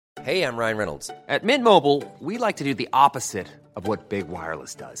Hey, I'm Ryan Reynolds. At Mint Mobile, we like to do the opposite of what Big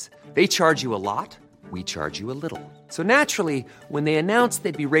Wireless does. They charge you a lot, we charge you a little. So naturally, when they announced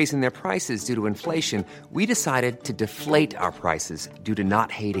they'd be raising their prices due to inflation, we decided to deflate our prices due to not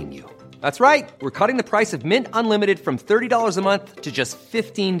hating you. That's right. We're cutting the price of Mint Unlimited from $30 a month to just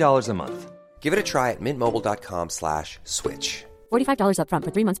 $15 a month. Give it a try at mintmobile.com/switch. $45 up front for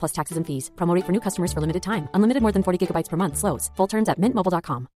 3 months plus taxes and fees. Promo rate for new customers for limited time. Unlimited more than 40 gigabytes per month. Slows full terms at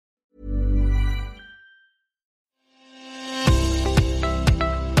mintmobile.com.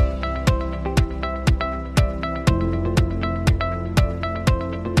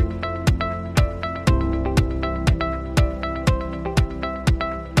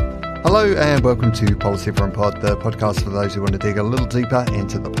 Hello and welcome to Policy Forum Pod, the podcast for those who want to dig a little deeper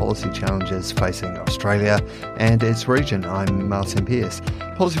into the policy challenges facing Australia and its region. I'm Martin Pearce.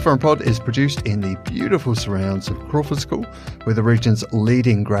 Policy Forum Pod is produced in the beautiful surrounds of Crawford School, we're the region's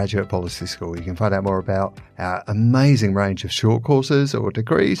leading graduate policy school. You can find out more about our amazing range of short courses or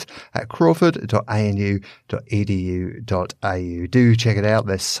degrees at crawford.anu.edu.au. Do check it out.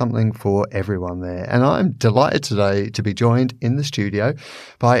 There's something for everyone there. And I'm delighted today to be joined in the studio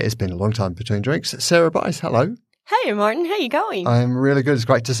by, it's been a long time between drinks, Sarah Bice. Hello. Hey, Martin. How you going? I'm really good. It's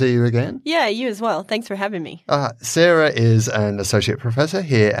great to see you again. Yeah, you as well. Thanks for having me. Sarah is an associate professor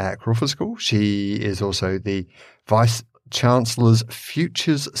here at Crawford School. She is also the Vice Chancellor's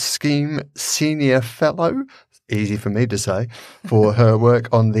Futures Scheme Senior Fellow, easy for me to say, for her work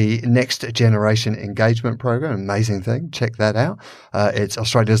on the Next Generation Engagement Program. Amazing thing. Check that out. It's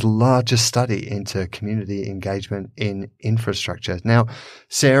Australia's largest study into community engagement in infrastructure. Now,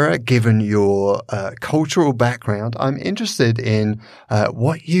 Sarah, given your cultural background, I'm interested in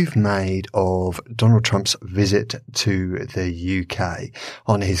what you've made of Donald Trump's visit to the UK,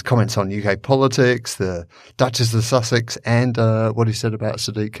 on his comments on UK politics, the Duchess of Sussex, and what he said about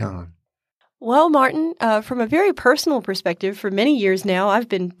Sadiq Khan. Well, Martin, from a very personal perspective, for many years now, I've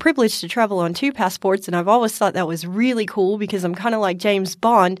been privileged to travel on 2 passports, and I've always thought that was really cool because I'm kind of like James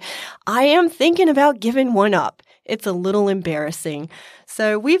Bond. I am thinking about giving one up. It's a little embarrassing.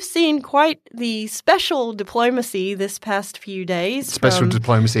 So we've seen quite the special diplomacy this past few days. Special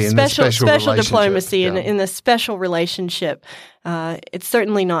diplomacy in the special relationship. It's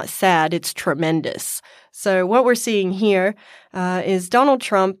certainly not sad. It's tremendous. So what we're seeing here is Donald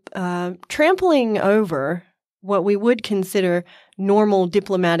Trump trampling over what we would consider normal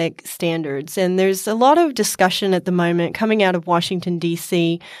diplomatic standards. And there's a lot of discussion at the moment coming out of Washington,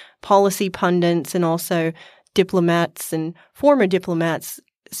 D.C., policy pundits and also diplomats and former diplomats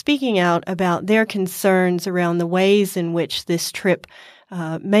speaking out about their concerns around the ways in which this trip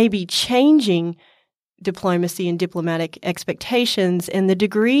may be changing diplomacy and diplomatic expectations and the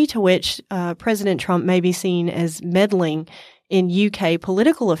degree to which President Trump may be seen as meddling in UK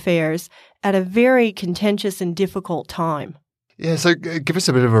political affairs at a very contentious and difficult time. Yeah, so give us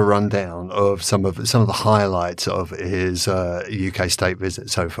a bit of a rundown of some of the highlights of his UK state visit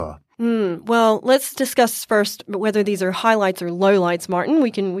so far. Well, let's discuss first whether these are highlights or lowlights, Martin.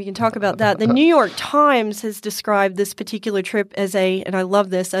 We can talk about that. The New York Times has described this particular trip as and I love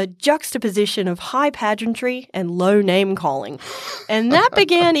this, a juxtaposition of high pageantry and low name-calling. And that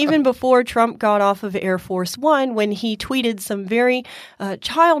began even before Trump got off of Air Force One when he tweeted some very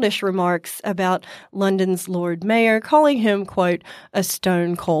childish remarks about London's Lord Mayor, calling him, quote, a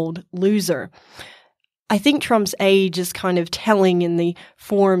stone-cold loser. I think Trump's age is kind of telling in the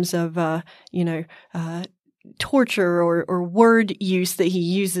forms of, torture or word use that he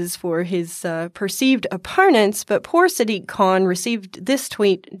uses for his perceived opponents. But poor Sadiq Khan received this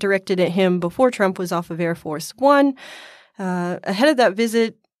tweet directed at him before Trump was off of Air Force One. Ahead of that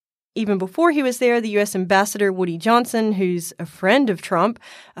visit, even before he was there, the U.S. Ambassador Woody Johnson, who's a friend of Trump,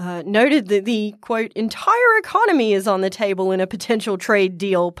 noted that the, quote, entire economy is on the table in a potential trade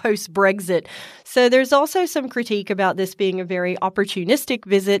deal post-Brexit. So there's also some critique about this being a very opportunistic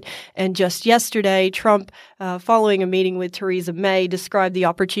visit. And just yesterday, Trump, following a meeting with Theresa May, described the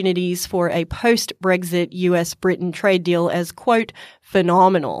opportunities for a post-Brexit U.S.-Britain trade deal as, quote,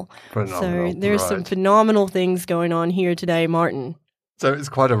 phenomenal. So there's some phenomenal things going on here today, Martin. So it's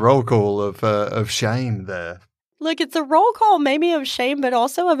quite a roll call of shame there. Look, it's a roll call maybe of shame, but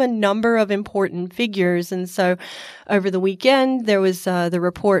also of a number of important figures. And so over the weekend, there was the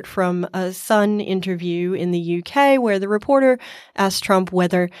report from a Sun interview in the UK where the reporter asked Trump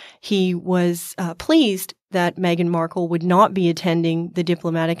whether he was pleased that Meghan Markle would not be attending the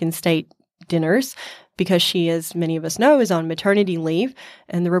diplomatic and state dinners because she, as many of us know, is on maternity leave.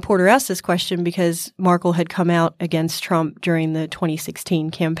 And the reporter asked this question because Markle had come out against Trump during the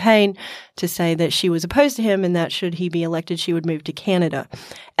 2016 campaign to say that she was opposed to him and that should he be elected, she would move to Canada.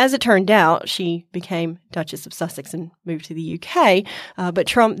 As it turned out, she became Duchess of Sussex and moved to the UK. But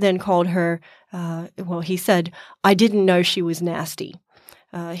Trump then called her, he said, "I didn't know she was nasty."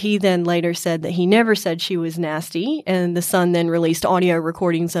 He then later said that he never said she was nasty. And the Sun then released audio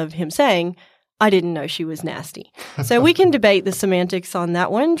recordings of him saying, "I didn't know she was nasty." So we can debate the semantics on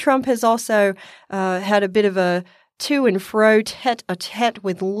that one. Trump has also had a bit of a to and fro tete-a-tete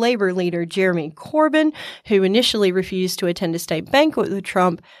with Labor leader Jeremy Corbyn, who initially refused to attend a state banquet with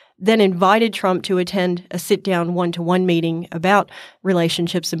Trump, then invited Trump to attend a sit-down one-to-one meeting about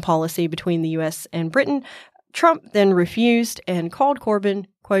relationships and policy between the U.S. and Britain. Trump then refused and called Corbyn,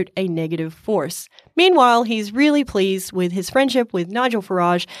 quote, "a negative force." Meanwhile, he's really pleased with his friendship with Nigel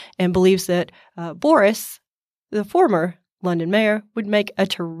Farage and believes that Boris, the former London mayor, would make a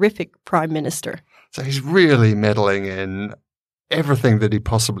terrific prime minister. So he's really meddling in everything that he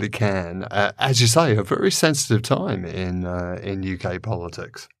possibly can. As you say, a very sensitive time in UK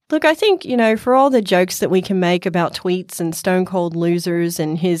politics. Look, I think, for all the jokes that we can make about tweets and stone cold losers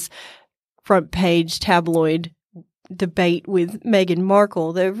and his front page tabloid debate with Meghan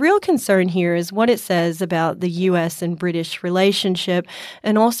Markle, the real concern here is what it says about the U.S. and British relationship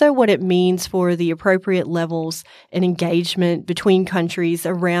and also what it means for the appropriate levels and engagement between countries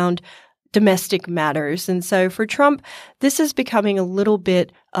around domestic matters. And so for Trump, this is becoming a little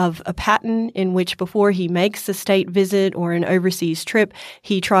bit of a pattern in which before he makes a state visit or an overseas trip,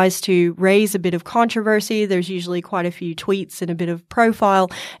 he tries to raise a bit of controversy. There's usually quite a few tweets and a bit of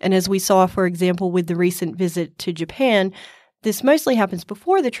profile. And as we saw, for example, with the recent visit to Japan, this mostly happens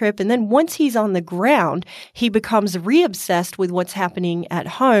before the trip, and then once he's on the ground, he becomes re-obsessed with what's happening at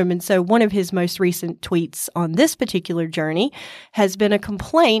home. And so one of his most recent tweets on this particular journey has been a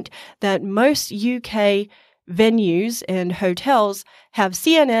complaint that most UK venues and hotels have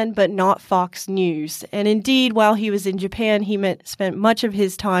CNN but not Fox News. And indeed, while he was in Japan, he spent much of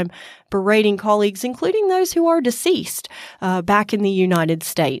his time berating colleagues, including those who are deceased, back in the United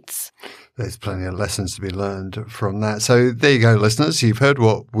States. There's plenty of lessons to be learned from that. So there you go, listeners. You've heard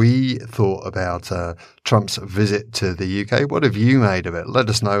what we thought about Trump's visit to the UK. What have you made of it? Let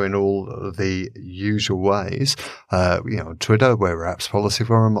us know in all of the usual ways. On Twitter, where we're Apps Policy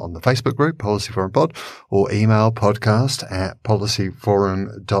Forum, on the Facebook group, Policy Forum Pod, or email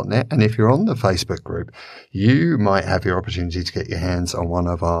podcast@policyforum.net. And if you're on the Facebook group, you might have your opportunity to get your hands on one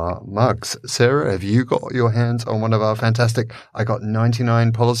of our mugs. Sarah, have you got your hands on one of our fantastic I got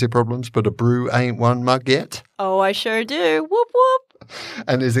 99 policy problems, but a brew ain't one mug yet? Oh, I sure do. Whoop, whoop.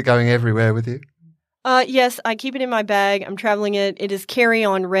 And is it going everywhere with you? Yes, I keep it in my bag. I'm traveling it. It is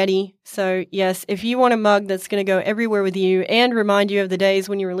carry-on ready. So, yes, if you want a mug that's going to go everywhere with you and remind you of the days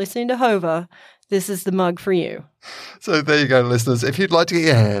when you were listening to Hova, this is the mug for you. So there you go, listeners. If you'd like to get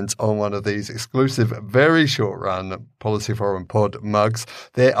your hands on one of these exclusive, very short-run Policy Forum Pod mugs,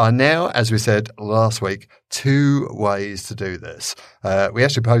 there are now, as we said last week, 2 ways to do this. We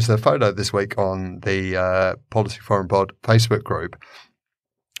actually posted a photo this week on the Policy Forum Pod Facebook group.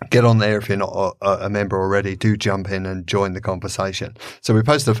 Get on there if you're not a member already. Do jump in and join the conversation. So we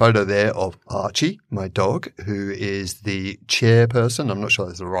posted a photo there of Archie, my dog, who is the chairperson. I'm not sure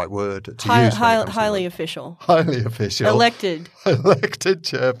that's the right word to use. Highly official. Highly official. Elected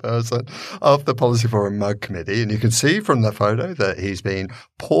chairperson of the Policy Forum Mug Committee. And you can see from the photo that he's been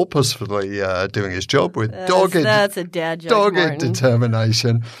purposefully doing his job with dogged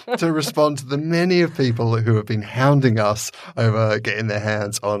determination to respond to the many of people who have been hounding us over getting their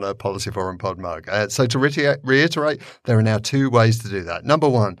hands on a Policy Forum Pod mug. So to reiterate, there are now 2 ways to do that. Number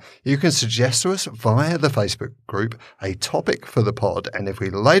 1, you can suggest to us via the Facebook group a topic for the pod, and if we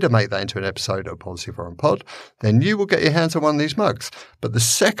later make that into an episode of Policy Forum Pod, then you will get your hands on one of these mugs. But the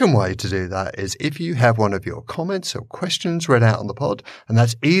second way to do that is if you have one of your comments or questions read out on the pod, and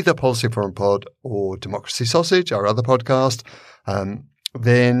that's either Policy Forum Pod or Democracy Sausage, our other podcast,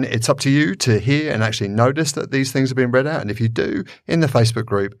 then it's up to you to hear and actually notice that these things have been read out. And if you do, in the Facebook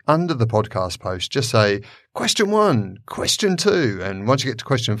group, under the podcast post, just say, question 1, question 2. And once you get to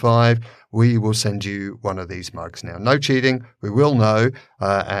question 5, we will send you one of these mugs. Now, no cheating. We will know,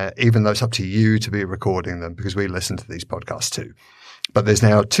 even though it's up to you to be recording them because we listen to these podcasts too. But there's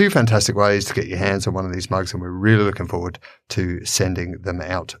now 2 fantastic ways to get your hands on one of these mugs, and we're really looking forward to sending them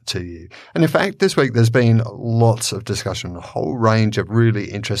out to you. And in fact, this week there's been lots of discussion, a whole range of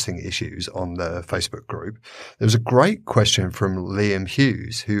really interesting issues on the Facebook group. There was a great question from Liam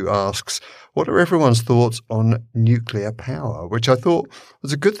Hughes who asks, what are everyone's thoughts on nuclear power? Which I thought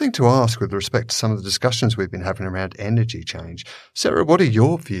was a good thing to ask with respect to some of the discussions we've been having around energy change. Sarah, what are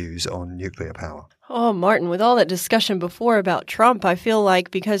your views on nuclear power? Oh, Martin, with all that discussion before about Trump, I feel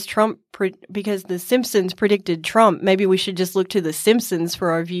like because the Simpsons predicted Trump, maybe we should just look to the Simpsons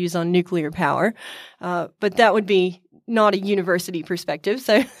for our views on nuclear power. But that would be not a university perspective.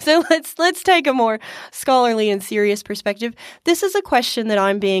 So let's take a more scholarly and serious perspective. This is a question that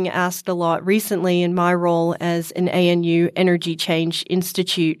I'm being asked a lot recently in my role as an ANU Energy Change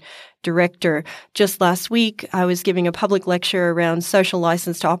Institute director. Just last week, I was giving a public lecture around social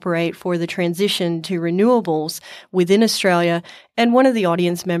license to operate for the transition to renewables within Australia. And one of the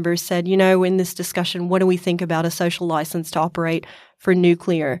audience members said, in this discussion, what do we think about a social license to operate for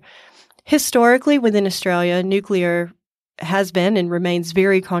nuclear? Historically, within Australia, nuclear has been and remains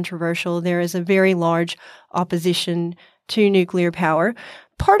very controversial. There is a very large opposition to nuclear power.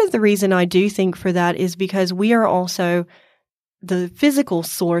 Part of the reason I do think for that is because we are also the physical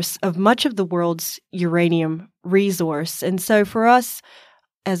source of much of the world's uranium resource. And so for us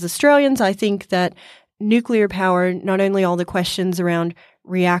as Australians, I think that nuclear power, not only all the questions around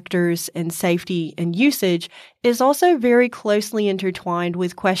reactors and safety and usage, is also very closely intertwined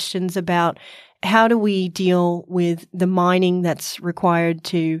with questions about how do we deal with the mining that's required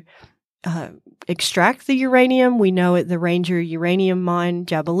to extract the uranium. We know at the Ranger uranium mine,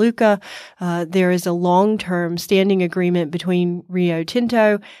 Jabiluka, there is a long-term standing agreement between Rio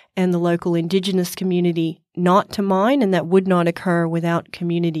Tinto and the local indigenous community not to mine, and that would not occur without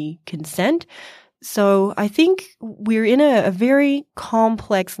community consent. So I think we're in a very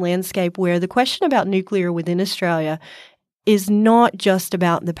complex landscape where the question about nuclear within Australia is not just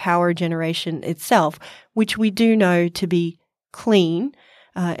about the power generation itself, which we do know to be clean,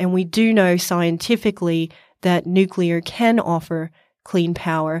 and we do know scientifically that nuclear can offer clean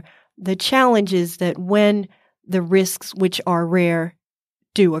power. The challenge is that when the risks, which are rare,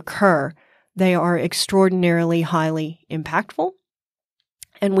 do occur, they are extraordinarily highly impactful.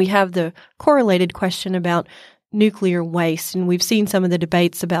 And we have the correlated question about nuclear waste, and we've seen some of the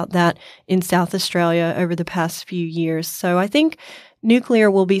debates about that in South Australia over the past few years. So I think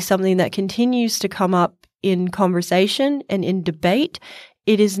nuclear will be something that continues to come up in conversation and in debate.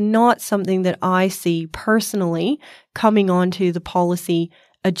 It is not something that I see personally coming onto the policy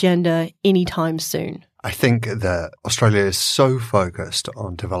agenda anytime soon. I think that Australia is so focused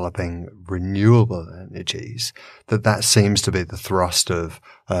on developing renewable energies that seems to be the thrust of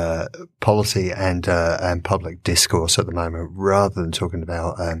policy and public discourse at the moment, rather than talking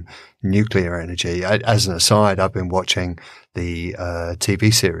about nuclear energy. As an aside, I've been watching the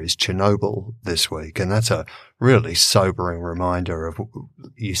TV series Chernobyl this week, and that's a really sobering reminder of,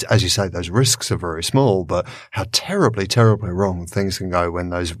 as you say, those risks are very small, but how terribly, terribly wrong things can go when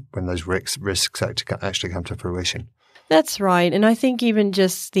those risks actually come to fruition. That's right. And I think even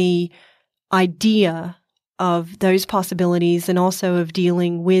just the idea of those possibilities and also of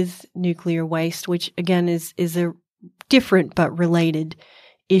dealing with nuclear waste, which again is a different but related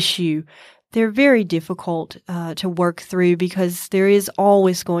issue, they're very difficult to work through because there is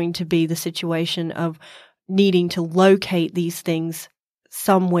always going to be the situation of needing to locate these things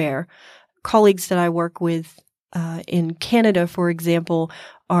somewhere. Colleagues that I work with in Canada, for example,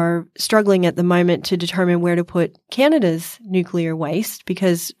 are struggling at the moment to determine where to put Canada's nuclear waste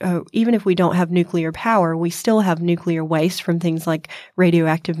because even if we don't have nuclear power, we still have nuclear waste from things like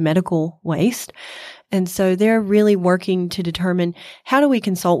radioactive medical waste. And so they're really working to determine how do we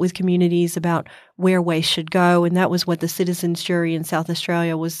consult with communities about where waste should go. And that was what the Citizens Jury in South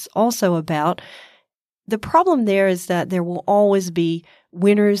Australia was also about. The problem there is that there will always be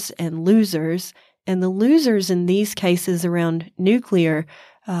winners and losers. And the losers in these cases around nuclear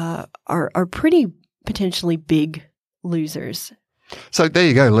are pretty potentially big losers. So there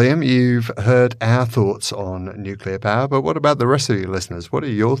you go, Liam. You've heard our thoughts on nuclear power, but what about the rest of you listeners? What are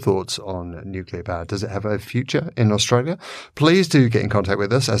your thoughts on nuclear power? Does it have a future in Australia? Please do get in contact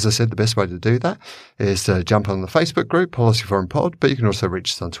with us. As I said, the best way to do that is to jump on the Facebook group, Policy Forum Pod, but you can also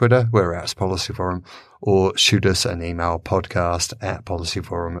reach us on Twitter. We're at Policy Forum, or shoot us an email,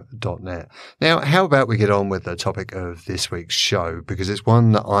 podcast@policyforum.net. Now, how about we get on with the topic of this week's show, because it's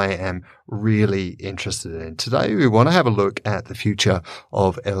one that I am really interested in. Today, we want to have a look at the future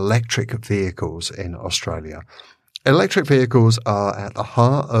of electric vehicles in Australia. Electric vehicles are at the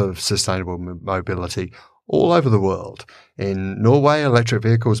heart of sustainable mobility all over the world. In Norway, electric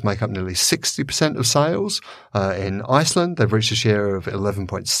vehicles make up nearly 60% of sales. In Iceland, they've reached a share of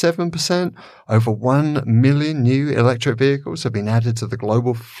 11.7%. Over 1 million new electric vehicles have been added to the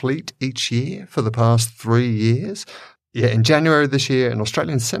global fleet each year for the past 3 years. Yeah, in January this year, an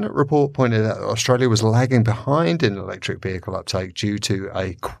Australian Senate report pointed out that Australia was lagging behind in electric vehicle uptake due to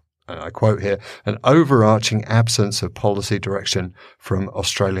and I quote here, an overarching absence of policy direction from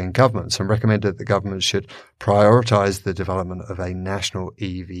Australian governments, and recommended the government should prioritise the development of a national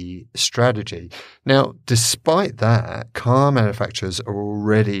EV strategy. Now, despite that, car manufacturers are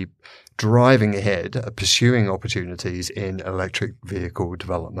already driving ahead, pursuing opportunities in electric vehicle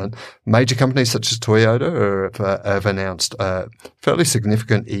development. Major companies such as Toyota have announced fairly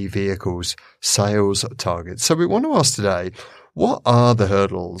significant e-vehicles sales targets. So we want to ask today, what are the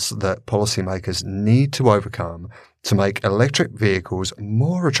hurdles that policymakers need to overcome to make electric vehicles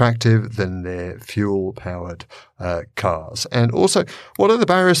more attractive than their fuel-powered cars? And also, what are the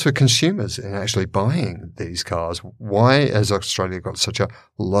barriers for consumers in actually buying these cars? Why has Australia got such a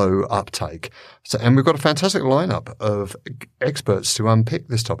low uptake? And we've got a fantastic lineup of experts to unpick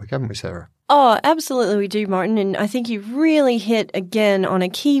this topic, haven't we, Sarah? Oh, absolutely we do, Martin. And I think you've really hit again on a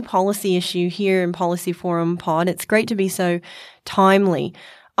key policy issue here in Policy Forum Pod. It's great to be so timely.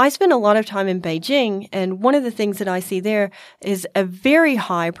 I spend a lot of time in Beijing, and one of the things that I see there is a very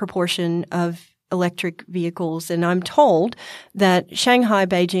high proportion of electric vehicles. And I'm told that Shanghai,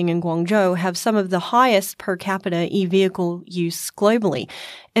 Beijing, and Guangzhou have some of the highest per capita e-vehicle use globally.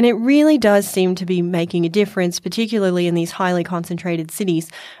 And it really does seem to be making a difference, particularly in these highly concentrated cities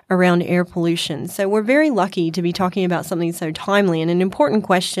around air pollution. So we're very lucky to be talking about something so timely and an important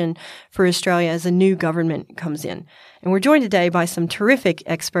question for Australia as a new government comes in. And we're joined today by some terrific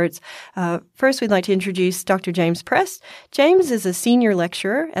experts. First, we'd like to introduce Dr. James Prest. James is a senior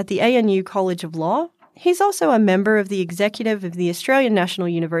lecturer at the ANU College of Law. He's also a member of the executive of the Australian National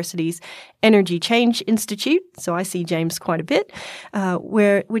University's Energy Change Institute, so I see James quite a bit,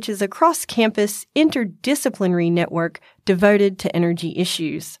 which is a cross-campus interdisciplinary network devoted to energy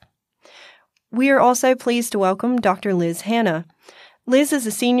issues. We are also pleased to welcome Dr. Liz Hanna. Liz is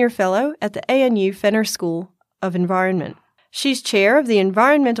a senior fellow at the ANU Fenner School of Environment. She's chair of the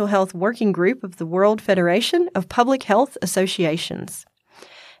Environmental Health Working Group of the World Federation of Public Health Associations.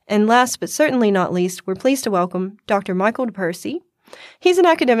 And last but certainly not least, we're pleased to welcome Dr. Michael DePercy. He's an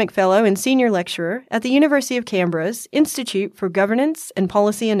academic fellow and senior lecturer at the University of Canberra's Institute for Governance and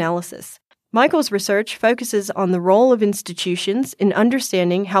Policy Analysis. Michael's research focuses on the role of institutions in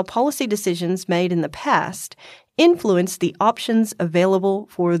understanding how policy decisions made in the past influence the options available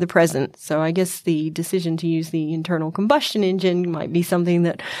for the present. So I guess the decision to use the internal combustion engine might be something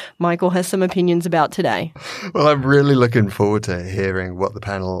that Michael has some opinions about today. Well, I'm really looking forward to hearing what the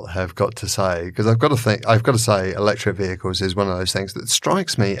panel have got to say, because I've got to say electric vehicles is one of those things that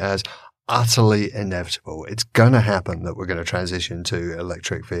strikes me as utterly inevitable. It's going to happen that we're going to transition to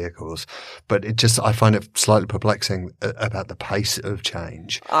electric vehicles, but I find it slightly perplexing about the pace of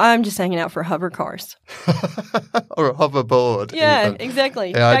change. I'm just hanging out for hover cars. Or a hoverboard. Yeah, even. Exactly.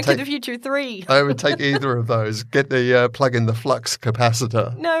 Yeah, Back to the Future 3. I would take either of those. Get the plug in the flux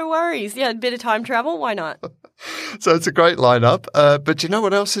capacitor. No worries. Yeah, a bit of time travel. Why not? So it's a great lineup. But you know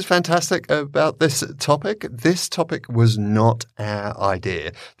what else is fantastic about this topic? This topic was not our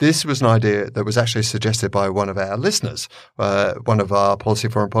idea. This was an idea that was actually suggested by one of our listeners, one of our Policy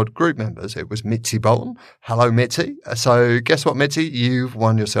Forum Pod group members. It was Mitzi Bolton. Hello, Mitzi. So guess what, Mitzi? You've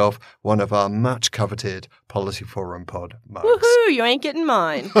won yourself one of our much coveted Policy Forum Pod mugs. Woohoo! You ain't getting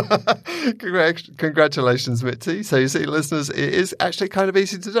mine. Congratulations, Mitzi. So you see, listeners, it is actually kind of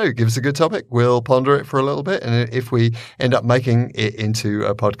easy to do. Give us a good topic. We'll ponder it for a little bit. And if we end up making it into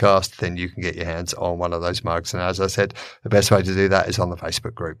a podcast, then you can get your hands on one of those mugs. And as I said, the best way to do that is on the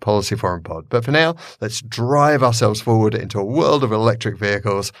Facebook group, Policy Forum Pod. But for now, let's drive ourselves forward into a world of electric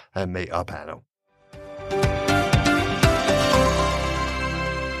vehicles and meet our panel.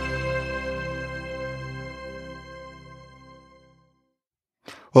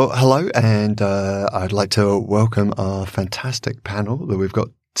 Well, hello, and I'd like to welcome our fantastic panel that we've got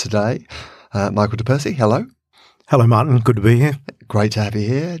today. Michael DePercy, hello. Hello, Martin. Good to be here. Great to have you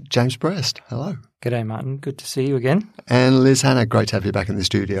here. James Prest, hello. G'day, Martin. Good to see you again. And Liz Hanna, great to have you back in the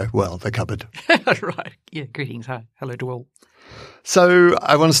studio. Well, the cupboard. Right. Yeah, greetings. Hi. Hello to all. So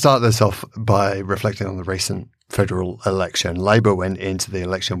I want to start this off by reflecting on the recent federal election. Labor went into the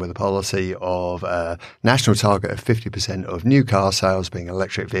election with a policy of a national target of 50% of new car sales being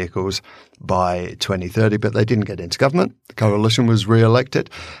electric vehicles by 2030, but they didn't get into government. The coalition was re-elected.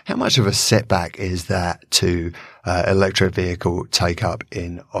 How much of a setback is that to electric vehicle take-up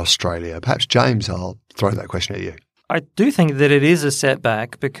in Australia? Perhaps, James, I'll throw that question at you. I do think that it is a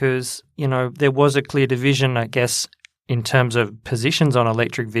setback because, there was a clear division, I guess, in terms of positions on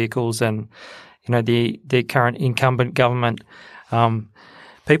electric vehicles and the current incumbent government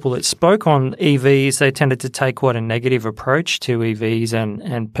people that spoke on EVs, they tended to take quite a negative approach to EVs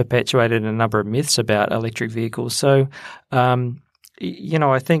and perpetuated a number of myths about electric vehicles. So,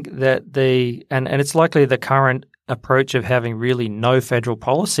 I think that and it's likely the current approach of having really no federal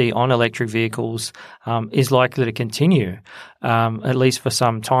policy on electric vehicles is likely to continue, at least for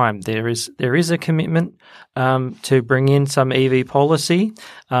some time. There is a commitment to bring in some EV policy,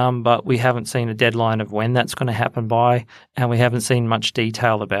 but we haven't seen a deadline of when that's going to happen by, and we haven't seen much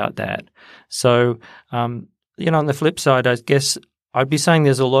detail about that. So, on the flip side, I guess I'd be saying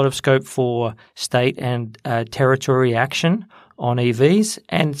there's a lot of scope for state and territory action on EVs,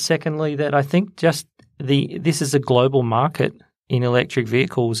 and secondly, that I think just this is a global market in electric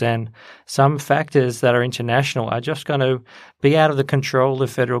vehicles, and some factors that are international are just going to be out of the control of the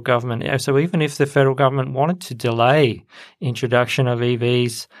federal government. So even if the federal government wanted to delay introduction of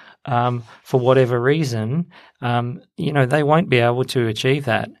EVs for whatever reason, they won't be able to achieve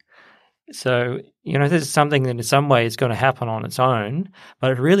that. So, this is something that in some way is going to happen on its own,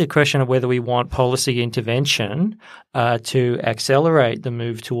 but it's really a question of whether we want policy intervention to accelerate the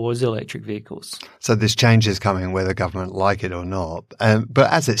move towards electric vehicles. So this change is coming whether government like it or not.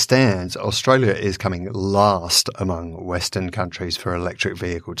 But as it stands, Australia is coming last among Western countries for electric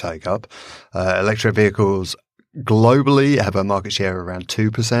vehicle take-up. Electric vehicles globally have a market share of around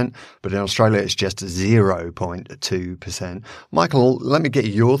 2%, but in Australia it's just 0.2%. Michael, let me get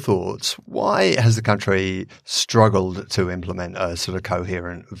your thoughts. Why has the country struggled to implement a sort of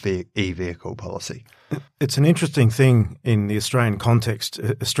coherent e-vehicle policy? It's an interesting thing in the Australian context.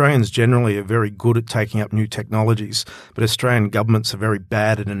 Australians generally are very good at taking up new technologies, but Australian governments are very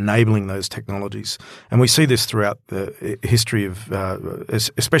bad at enabling those technologies. And we see this throughout the history of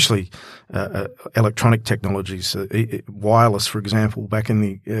especially electronic technologies. Wireless, for example, back in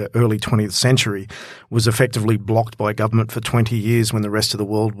the early 20th century was effectively blocked by government for 20 years when the rest of the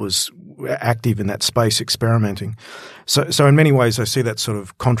world was active in that space experimenting. So in many ways I see that sort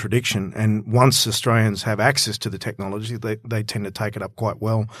of contradiction, and once Australians have access to the technology, they tend to take it up quite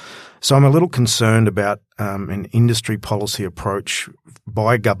well. So I'm a little concerned about an industry policy approach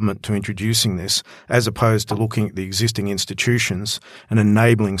by government to introducing this, as opposed to looking at the existing institutions and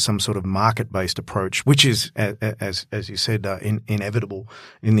enabling some sort of market-based approach, which is, as you said, inevitable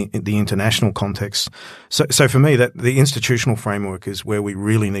in the international context. So for me, that the institutional framework is where we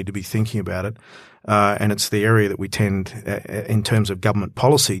really need to be thinking about it. And it's the area that we tend, in terms of government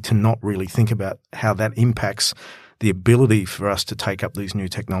policy, to not really think about how that impacts the ability for us to take up these new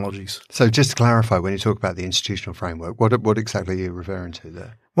technologies. So just to clarify, when you talk about the institutional framework, what exactly are you referring to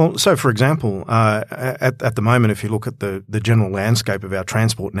there? Well, so for example, at the moment, if you look at the general landscape of our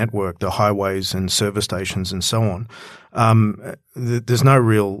transport network, the highways and service stations and so on, there's no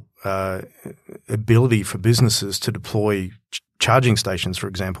real ability for businesses to deploy charging stations, for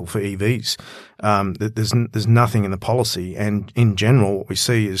example, for EVs. There's nothing in the policy, and in general, what we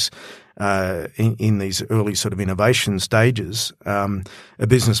see is in these early sort of innovation stages, a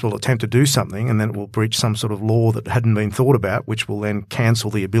business will attempt to do something and then it will breach some sort of law that hadn't been thought about, which will then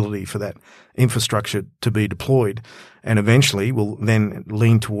cancel the ability for that infrastructure to be deployed, and eventually will then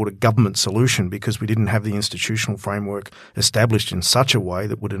lean toward a government solution because we didn't have the institutional framework established in such a way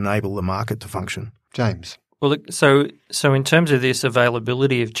that would enable the market to function. James? Well, so in terms of this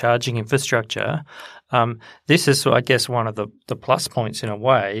availability of charging infrastructure, this is, I guess, one of the plus points in a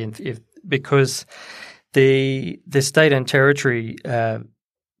way, because the state and territory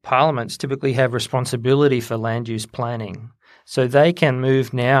parliaments typically have responsibility for land use planning. So they can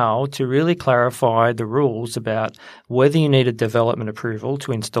move now to really clarify the rules about whether you need a development approval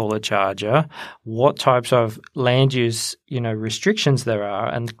to install a charger, what types of land use, restrictions there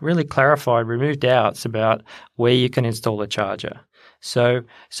are, and really remove doubts about where you can install a charger. So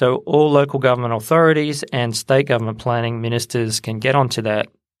all local government authorities and state government planning ministers can get onto that,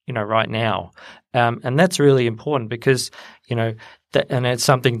 right now. And that's really important because, and it's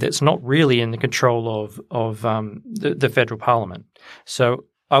something that's not really in the control of the federal parliament. So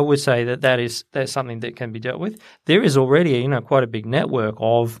I would say that's something that can be dealt with. There is already, quite a big network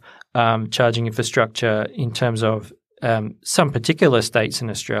of charging infrastructure in terms of some particular states in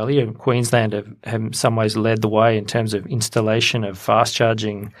Australia. Queensland have in some ways led the way in terms of installation of fast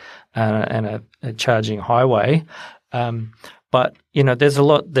charging and a charging highway. But, there's a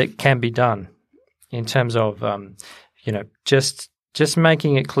lot that can be done in terms of, just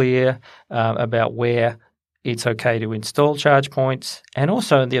making it clear about where it's okay to install charge points, and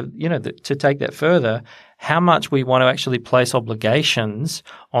also, to take that further, how much we want to actually place obligations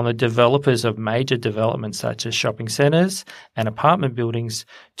on the developers of major developments such as shopping centres and apartment buildings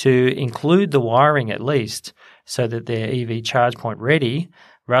to include the wiring at least so that they're EV charge point ready,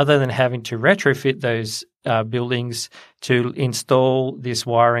 rather than having to retrofit those buildings to install this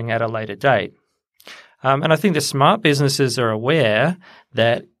wiring at a later date. And I think the smart businesses are aware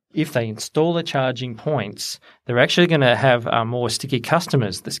that if they install the charging points, they're actually going to have more sticky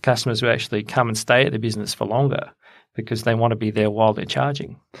customers. These customers who actually come and stay at the business for longer because they want to be there while they're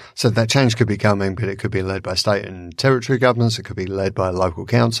charging. So that change could be coming, but it could be led by state and territory governments. It could be led by local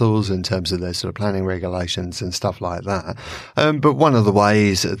councils in terms of their sort of planning regulations and stuff like that. But one of the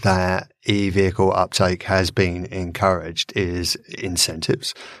ways that e-vehicle uptake has been encouraged is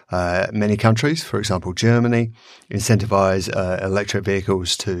incentives. Many countries, for example, Germany, incentivize electric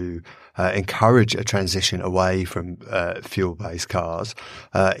vehicles to encourage a transition away from fuel-based cars.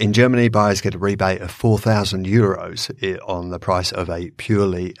 In Germany, buyers get a rebate of €4,000 on the price of a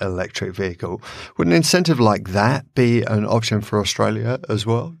purely electric vehicle. Would an incentive like that be an option for Australia as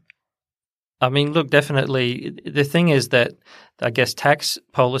well? I mean, look, definitely. The thing is that I guess tax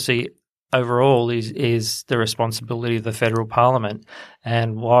policy overall is the responsibility of the federal parliament.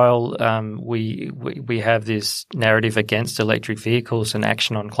 And while we have this narrative against electric vehicles and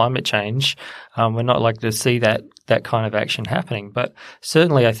action on climate change, we're not likely to see that kind of action happening. But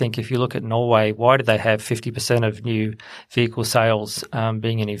certainly, I think if you look at Norway, why do they have 50% of new vehicle sales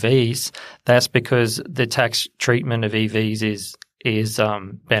being in EVs? That's because the tax treatment of EVs is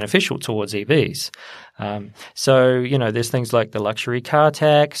beneficial towards EVs. So, there's things like the luxury car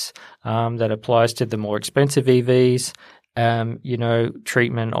tax that applies to the more expensive EVs,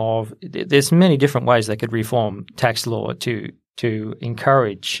 treatment of – there's many different ways they could reform tax law to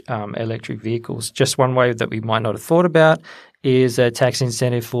encourage electric vehicles. Just one way that we might not have thought about is a tax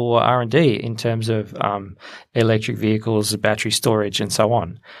incentive for R&D in terms of electric vehicles, battery storage and so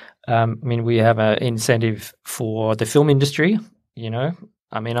on. We have an incentive for the film industry,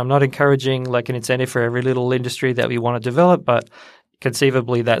 I'm not encouraging like an incentive for every little industry that we want to develop, but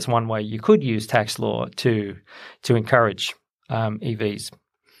conceivably that's one way you could use tax law to encourage EVs.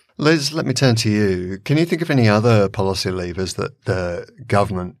 Liz, let me turn to you. Can you think of any other policy levers that the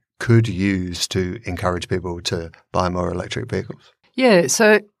government could use to encourage people to buy more electric vehicles? Yeah,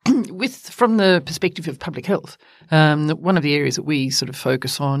 so from the perspective of public health, one of the areas that we sort of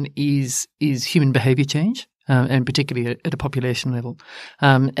focus on is human behaviour change. And particularly at a population level.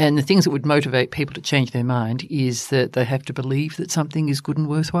 And the things that would motivate people to change their mind is that they have to believe that something is good and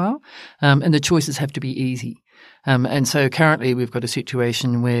worthwhile, and the choices have to be easy. And so currently we've got a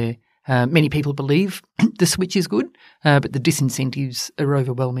situation where many people believe the switch is good, but the disincentives are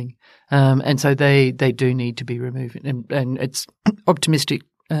overwhelming. And so they do need to be removed. And it's optimistic.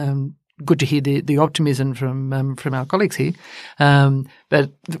 Good to hear the optimism from our colleagues here, but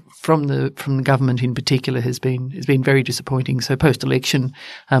from the government in particular has been very disappointing. So post election,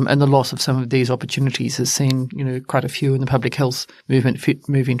 and the loss of some of these opportunities has seen quite a few in the public health movement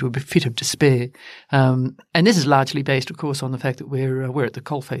move into a fit of despair. And this is largely based, of course, on the fact that we're at the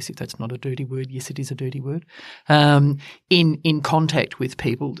coalface. If that's not a dirty word, yes, it is a dirty word. In contact with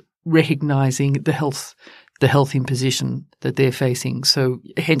people, recognising the health imposition that they're facing. So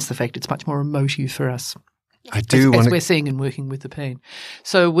hence the fact it's much more emotive for us. I do as we're seeing and working with the pain.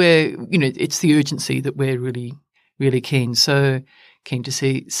 So it's the urgency that we're really, really keen to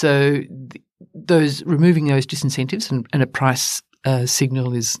see. So those removing those disincentives and a price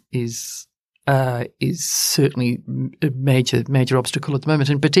signal is certainly a major obstacle at the moment,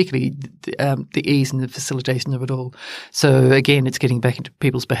 and particularly the ease and the facilitation of it all. So again, it's getting back into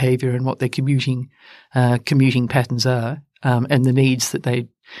people's behaviour and what their commuting patterns are, and the needs that they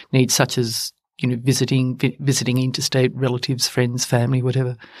need, such as visiting interstate relatives, friends, family,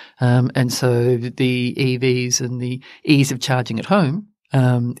 whatever. And so the EVs and the ease of charging at home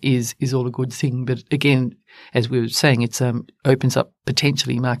is all a good thing. But again, as we were saying, it opens up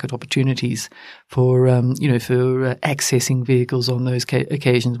potentially market opportunities for accessing vehicles on those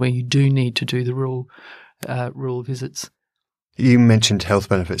occasions where you do need to do the rural visits. You mentioned health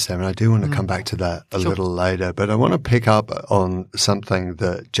benefits there, and I do want to come back to that a little later, but I want to pick up on something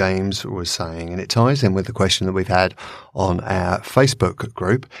that James was saying, and it ties in with the question that we've had on our Facebook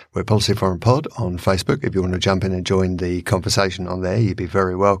group. We're Policy Forum Pod on Facebook. If you want to jump in and join the conversation on there, you'd be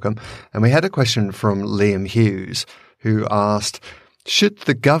very welcome. And we had a question from Liam Hughes, who asked, should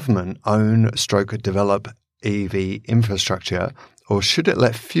the government own / develop EV infrastructure, or should it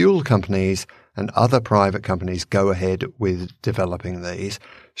let fuel companies and other private companies go ahead with developing these?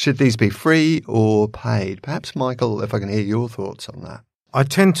 Should these be free or paid? Perhaps, Michael, if I can hear your thoughts on that. I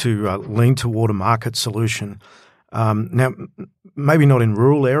tend to lean toward a market solution. Now, maybe not in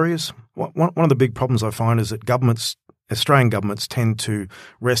rural areas. One of the big problems I find is that governments Australian governments tend to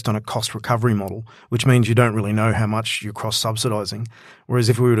rest on a cost recovery model, which means you don't really know how much you're cross-subsidising. Whereas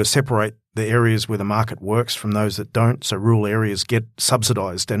if we were to separate the areas where the market works from those that don't, so rural areas get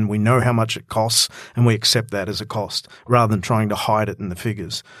subsidised and we know how much it costs and we accept that as a cost rather than trying to hide it in the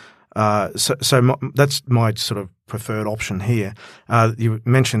figures. That's my sort of preferred option here. You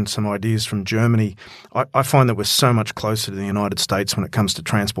mentioned some ideas from Germany. I find that we're so much closer to the United States when it comes to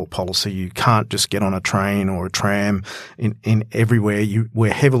transport policy. You can't just get on a train or a tram in everywhere.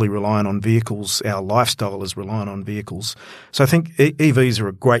 We're heavily reliant on vehicles. Our lifestyle is reliant on vehicles. So I think EVs are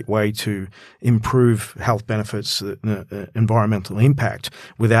a great way to improve health benefits, environmental impact,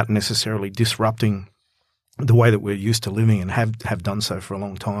 without necessarily disrupting the way that we're used to living and have done so for a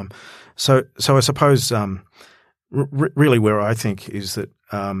long time. So I suppose really where I think is that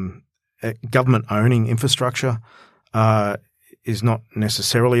government owning infrastructure is not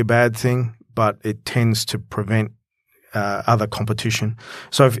necessarily a bad thing, but it tends to prevent other competition.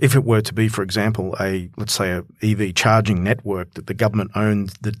 So if it were to be, for example, let's say a EV charging network that the government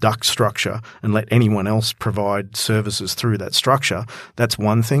owned the duct structure and let anyone else provide services through that structure, that's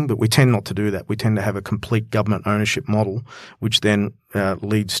one thing, but we tend not to do that. We tend to have a complete government ownership model, which then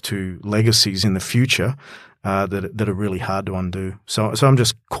leads to legacies in the future that are really hard to undo. So I'm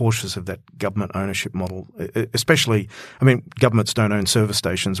just cautious of that government ownership model, especially, governments don't own service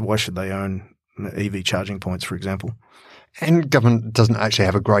stations. Why should they own EV charging points, for example? And government doesn't actually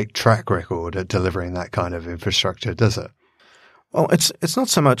have a great track record at delivering that kind of infrastructure, does it? Well, it's not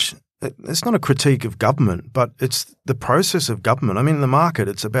so much – it's not a critique of government, but it's the process of government. In the market,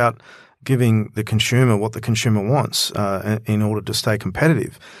 it's about giving the consumer what the consumer wants in order to stay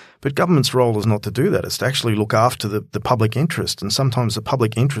competitive. But government's role is not to do that. It's to actually look after the public interest, and sometimes the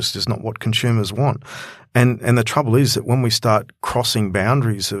public interest is not what consumers want. And the trouble is that when we start crossing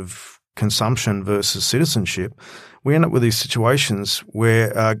boundaries of consumption versus citizenship, we end up with these situations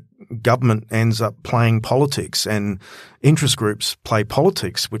where government ends up playing politics and interest groups play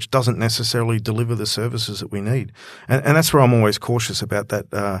politics, which doesn't necessarily deliver the services that we need. And that's where I'm always cautious about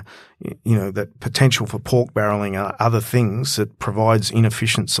that, that potential for pork barreling and other things that provides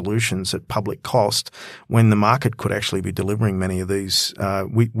inefficient solutions at public cost when the market could actually be delivering many of these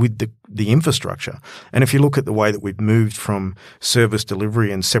with the infrastructure. And if you look at the way that we've moved from service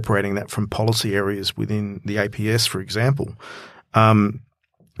delivery and separating that from policy areas within the APS, for example,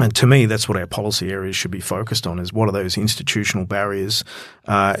 and to me, that's what our policy areas should be focused on, is what are those institutional barriers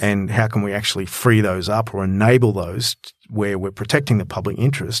and how can we actually free those up or enable those where we're protecting the public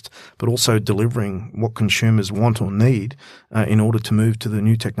interest but also delivering what consumers want or need in order to move to the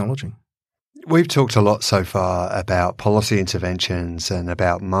new technology. We've talked a lot so far about policy interventions and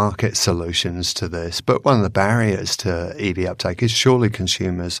about market solutions to this, but one of the barriers to EV uptake is surely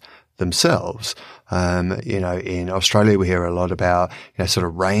consumers themselves. In Australia, we hear a lot about, sort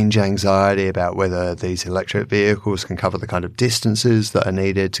of range anxiety about whether these electric vehicles can cover the kind of distances that are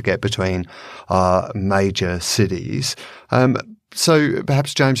needed to get between major cities. So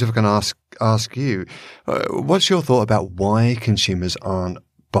perhaps, James, if I can ask you, what's your thought about why consumers aren't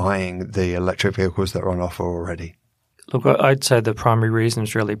buying the electric vehicles that are on offer already? Look, I'd say the primary reason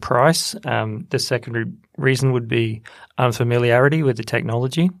is really price. The secondary reason would be unfamiliarity with the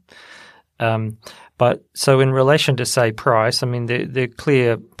technology. But so in relation to, say, price, the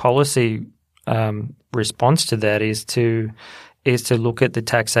clear policy response to that is to look at the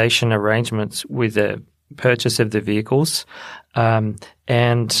taxation arrangements with the purchase of the vehicles. I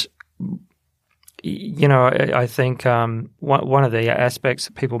think one of the aspects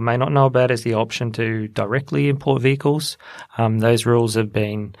that people may not know about is the option to directly import vehicles. Those rules have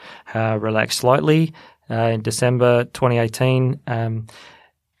been relaxed slightly in December 2018.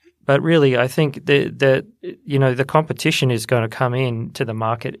 But really, I think that the competition is going to come into the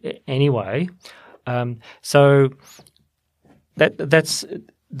market anyway. So that's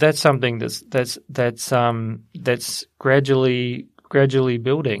something that's gradually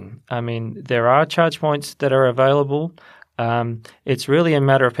building. There are charge points that are available. It's really a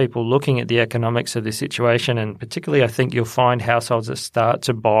matter of people looking at the economics of the situation, and particularly I think you'll find households that start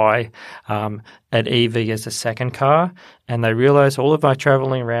to buy an EV as a second car, and they realise all of my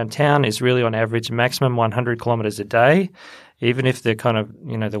travelling around town is really on average maximum 100 kilometres a day. Even if the kind of,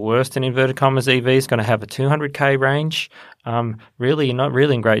 the worst in inverted commas EV is going to have a 200k range, really you're not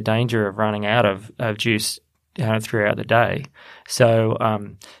really in great danger of running out of juice throughout the day. So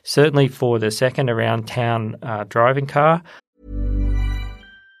certainly for the second around town driving car.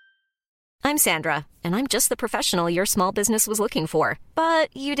 I'm Sandra, and I'm just the professional your small business was looking for.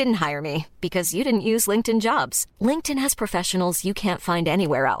 But you didn't hire me because you didn't use LinkedIn Jobs. LinkedIn has professionals you can't find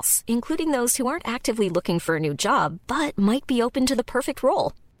anywhere else, including those who aren't actively looking for a new job, but might be open to the perfect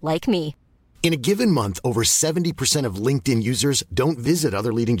role, like me. In a given month, over 70% of LinkedIn users don't visit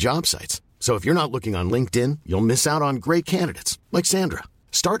other leading job sites. So if you're not looking on LinkedIn, you'll miss out on great candidates like Sandra.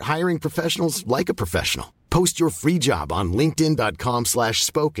 Start hiring professionals like a professional. Post your free job on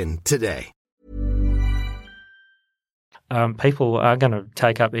linkedin.com/spoken today. People are going to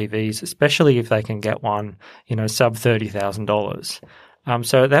take up EVs, especially if they can get one, sub $30,000.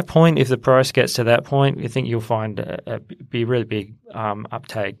 So at that point, if the price gets to that point, I think you'll find be really big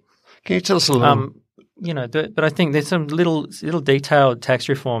uptake. Can you tell us a little? But I think there's some little detailed tax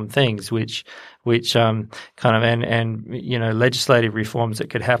reform things which kind of and legislative reforms that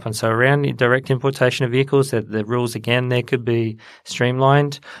could happen. So around the direct importation of vehicles, that the rules again there could be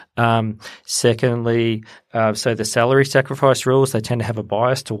streamlined. Secondly, so the salary sacrifice rules, they tend to have a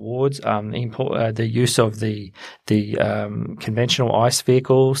bias towards the use of the conventional ICE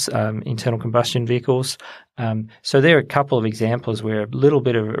vehicles, internal combustion vehicles. So there are a couple of examples where a little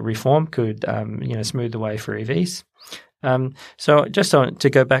bit of reform could smooth the way for EVs. So just to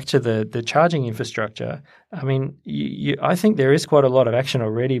go back to the charging infrastructure, I mean, I think there is quite a lot of action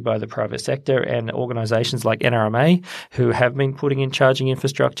already by the private sector and organisations like NRMA who have been putting in charging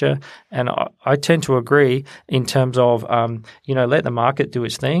infrastructure. And I tend to agree in terms of, let the market do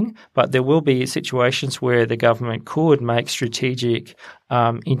its thing. But there will be situations where the government could make strategic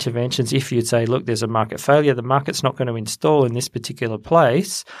interventions. If you'd say, look, there's a market failure, the market's not going to install in this particular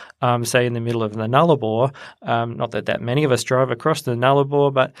place, say in the middle of the Nullarbor. Not that many of us drive across the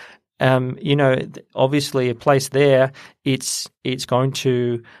Nullarbor, but obviously a place there, it's going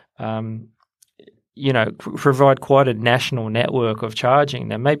to, provide quite a national network of charging.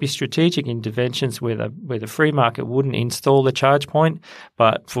 There may be strategic interventions where the free market wouldn't install the charge point,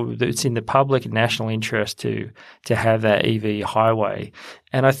 but it's in the public and national interest to have that EV highway.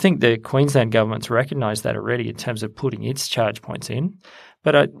 And I think the Queensland government's recognised that already in terms of putting its charge points in.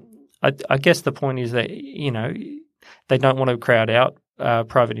 But I guess the point is that, they don't want to crowd out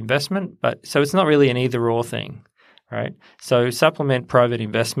private investment, but so it's not really an either-or thing, right? So supplement private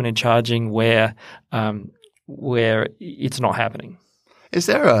investment in charging where it's not happening. Is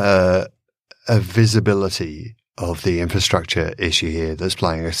there a visibility of the infrastructure issue here that's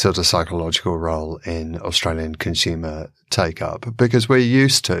playing a sort of psychological role in Australian consumer take-up? Because we're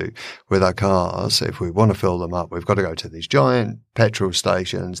used to, with our cars, if we want to fill them up, we've got to go to these giant petrol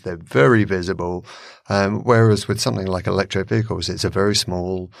stations. They're very visible. Whereas with something like electric vehicles, it's a very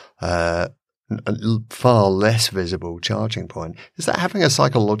small, far less visible charging point. Is that having a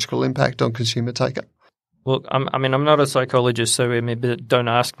psychological impact on consumer take-up? Well, I'm not a psychologist, so maybe don't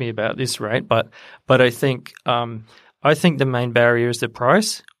ask me about this, right? But I think the main barrier is the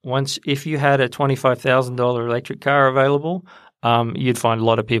price. If you had a $25,000 electric car available, you'd find a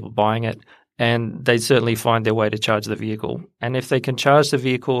lot of people buying it, and they'd certainly find their way to charge the vehicle. And if they can charge the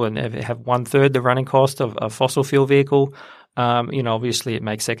vehicle and have 1/3 the running cost of a fossil fuel vehicle, obviously it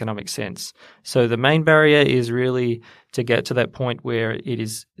makes economic sense. So the main barrier is really to get to that point where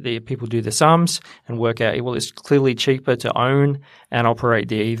people do the sums and work out, well, it's clearly cheaper to own and operate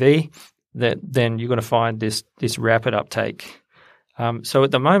the EV, then you're going to find this rapid uptake. So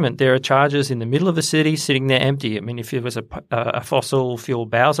at the moment, there are chargers in the middle of the city sitting there empty. I mean, if it was a fossil fuel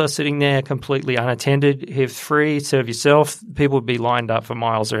Bowser sitting there completely unattended, if free, serve yourself, people would be lined up for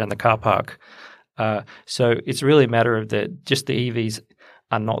miles around the car park. So it's really a matter of just the EVs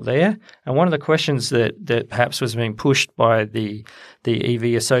are not there. And one of the questions that perhaps was being pushed by the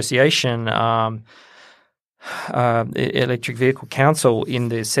EV Association, Electric Vehicle Council in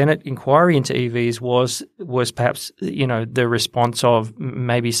the Senate inquiry into EVs was perhaps the response of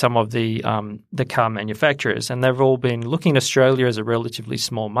maybe some of the car manufacturers, and they've all been looking at Australia as a relatively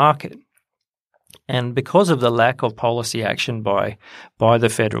small market. And because of the lack of policy action by the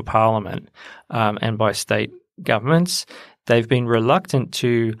federal parliament and by state governments, they've been reluctant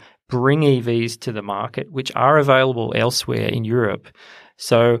to bring EVs to the market, which are available elsewhere in Europe,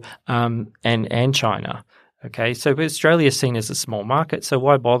 so and China. Okay, so Australia is seen as a small market, so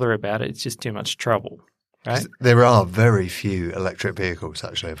why bother about it? It's just too much trouble. Right? There are very few electric vehicles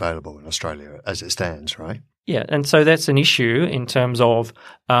actually available in Australia as it stands, right? Yeah, and so that's an issue in terms of,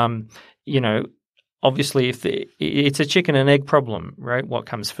 obviously, it's a chicken and egg problem, right? What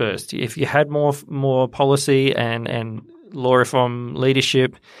comes first? If you had more policy and law reform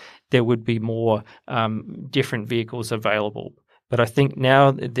leadership, there would be more different vehicles available. But I think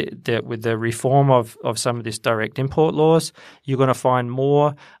now that with the reform of some of this direct import laws, you're going to find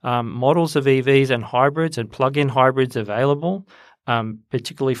more models of EVs and hybrids and plug-in hybrids available,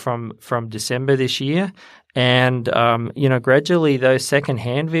 particularly from December this year. And, gradually those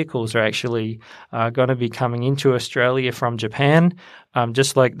second-hand vehicles are actually going to be coming into Australia from Japan,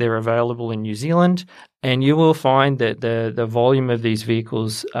 just like they're available in New Zealand. And you will find that the volume of these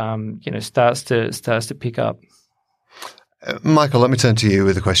vehicles, starts to pick up. Michael, let me turn to you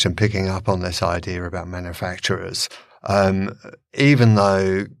with a question picking up on this idea about manufacturers. Even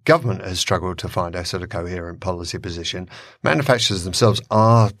though government has struggled to find a sort of coherent policy position, manufacturers themselves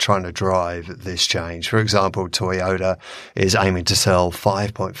are trying to drive this change. For example, Toyota is aiming to sell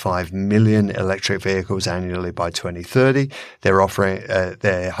 5.5 million electric vehicles annually by 2030. They're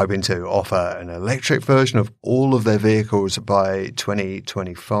hoping to offer an electric version of all of their vehicles by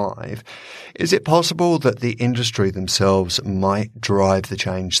 2025. Is it possible that the industry themselves might drive the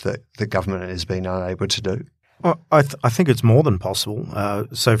change that the government has been unable to do? I think it's more than possible.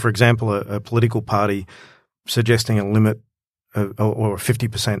 So, for example, a political party suggesting a limit or a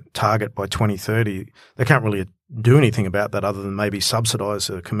 50% target by 2030, they can't really do anything about that other than maybe subsidise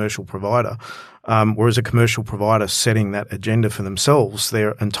a commercial provider. Whereas a commercial provider setting that agenda for themselves,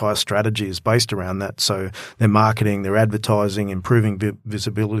 their entire strategy is based around that. So their marketing, their advertising, improving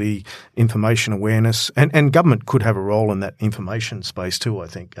visibility, information awareness, and government could have a role in that information space too, I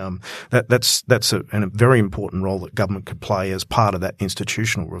think. That's a very important role that government could play as part of that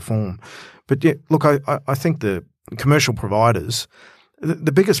institutional reform. But yeah, look, I think the commercial providers,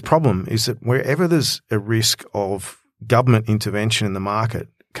 the biggest problem is that wherever there's a risk of government intervention in the market,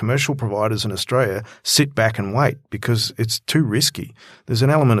 commercial providers in Australia sit back and wait because it's too risky. There's an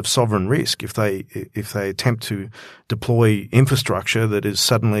element of sovereign risk if they attempt to deploy infrastructure that is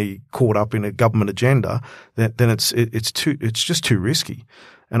suddenly caught up in a government agenda. Then it's just too risky.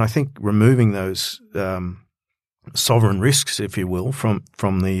 And I think removing those sovereign risks, if you will, from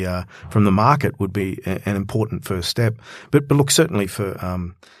the market would be an important first step. But look, certainly for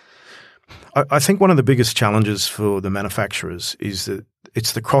I think one of the biggest challenges for the manufacturers is that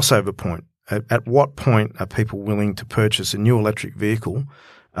it's the crossover point. At what point are people willing to purchase a new electric vehicle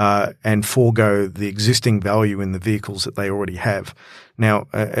and forego the existing value in the vehicles that they already have? Now,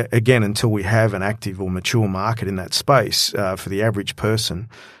 again, until we have an active or mature market in that space for the average person,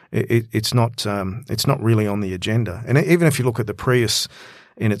 it's not really on the agenda. And even if you look at the Prius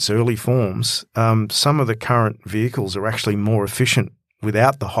in its early forms, some of the current vehicles are actually more efficient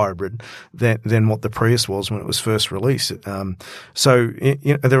without the hybrid than what the Prius was when it was first released. So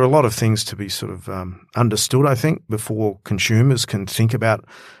there are a lot of things to be sort of understood, I think, before consumers can think about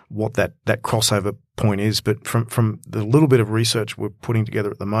what that crossover point is. But from the little bit of research we're putting together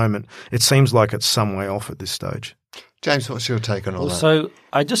at the moment, it seems like it's some way off at this stage. James, what's your take on all that? So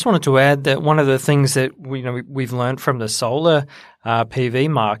I just wanted to add that one of the things that we've learned from the solar PV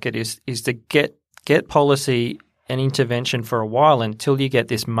market is to get policy and intervention for a while until you get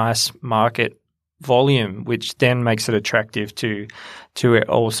this mass market volume, which then makes it attractive to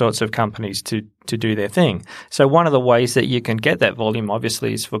all sorts of companies to do their thing. So one of the ways that you can get that volume,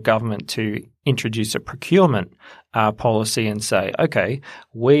 obviously, is for government to introduce a procurement policy and say, okay,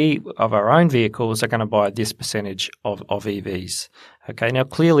 we of our own vehicles are going to buy this percentage of EVs. Okay, now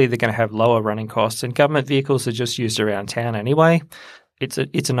clearly they're going to have lower running costs, and government vehicles are just used around town anyway. It's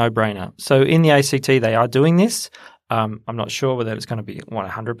a no-brainer. So in the ACT, they are doing this. I'm not sure whether it's going to be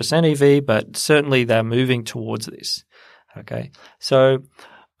 100% EV, but certainly they're moving towards this. Okay, so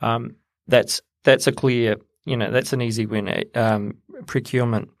that's a clear, that's an easy win.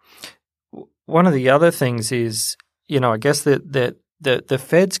 Procurement. One of the other things is, I guess that the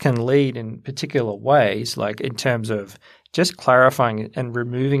feds can lead in particular ways, like in terms of just clarifying and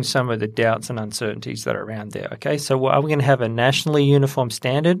removing some of the doubts and uncertainties that are around there. Okay, so are we going to have a nationally uniform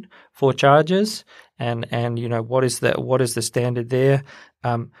standard for charges? And what is the standard there?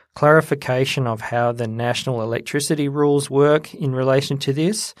 Clarification of how the national electricity rules work in relation to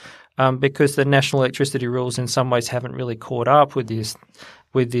this, because the national electricity rules in some ways haven't really caught up with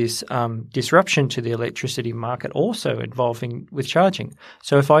this disruption to the electricity market also involving with charging.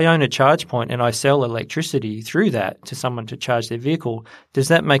 So if I own a charge point and I sell electricity through that to someone to charge their vehicle, does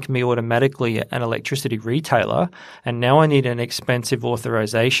that make me automatically an electricity retailer? And now I need an expensive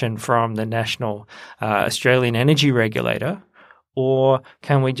authorization from the National Australian Energy Regulator? Or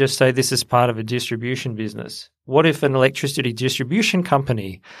can we just say this is part of a distribution business? What if an electricity distribution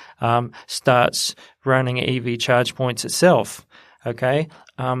company starts running EV charge points itself? Okay,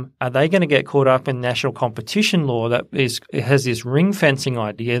 are they going to get caught up in national competition law that has this ring fencing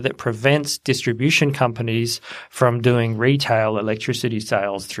idea that prevents distribution companies from doing retail electricity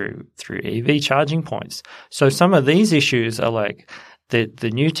sales through EV charging points? So some of these issues are like the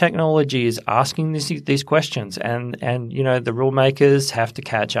new technology is asking these questions, and the rule makers have to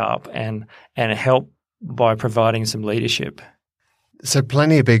catch up and help by providing some leadership. So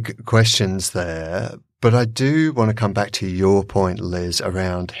plenty of big questions there. But I do want to come back to your point, Liz,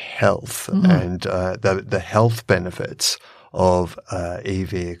 around health and the health benefits of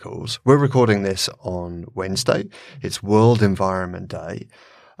e-vehicles. We're recording this on Wednesday. It's World Environment Day.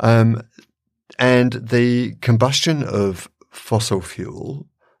 And the combustion of fossil fuel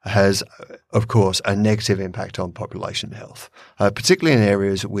has, of course, a negative impact on population health, particularly in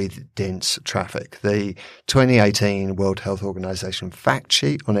areas with dense traffic. The 2018 World Health Organization fact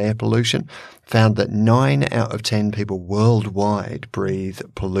sheet on air pollution found that 9 out of 10 people worldwide breathe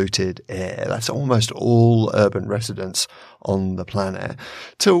polluted air. That's almost all urban residents on the planet.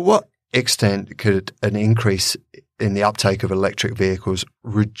 To what extent could an increase in the uptake of electric vehicles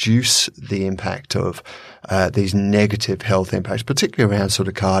reduce the impact of these negative health impacts, particularly around sort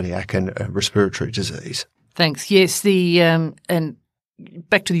of cardiac and respiratory disease? Thanks. Yes, and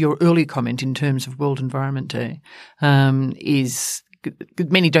back to your earlier comment in terms of World Environment Day, is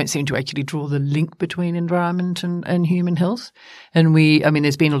many don't seem to actually draw the link between environment and human health. And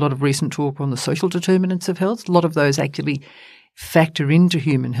there's been a lot of recent talk on the social determinants of health. A lot of those actually factor into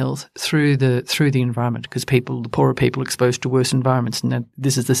human health through the environment, because the poorer people exposed to worse environments, and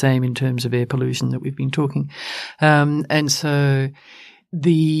this is the same in terms of air pollution that we've been talking. And so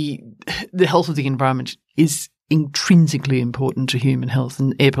the health of the environment is intrinsically important to human health,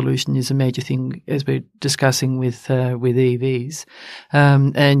 and air pollution is a major thing as we're discussing with EVs.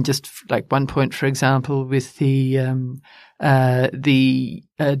 And just like one point, for example, with the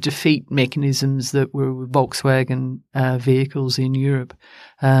defeat mechanisms that were with Volkswagen vehicles in Europe.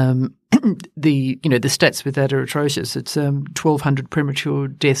 The stats with that are atrocious. It's 1,200 premature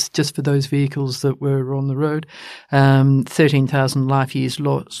deaths just for those vehicles that were on the road, 13,000 life years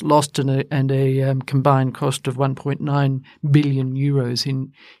lost, and a combined cost of 1.9 billion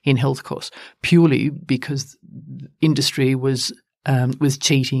euros in health costs, purely because industry was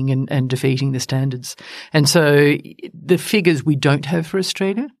cheating and defeating the standards. And so the figures we don't have for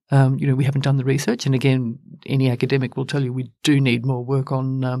Australia, we haven't done the research. And again, any academic will tell you we do need more work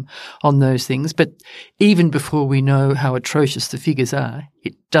on those things. But even before we know how atrocious the figures are,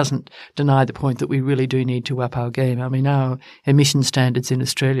 it doesn't deny the point that we really do need to up our game. I mean, our emission standards in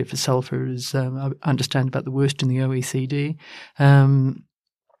Australia for sulphur is, I understand, about the worst in the OECD.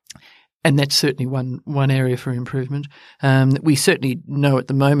 And that's certainly one area for improvement. We certainly know at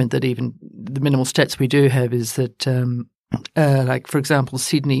the moment that even the minimal stats we do have is that, like for example,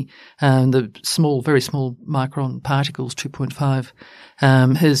 Sydney, the very small micron particles,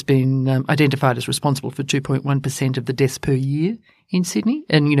 2.5, has been identified as responsible for 2.1% of the deaths per year in Sydney.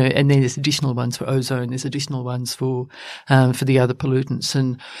 And, and then there's additional ones for ozone, there's additional ones for the other pollutants.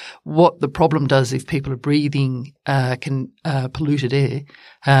 And what the problem does if people are breathing polluted air,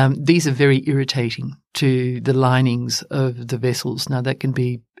 these are very irritating to the linings of the vessels. Now that can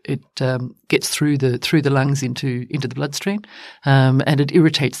be, it gets through the lungs into the bloodstream, and it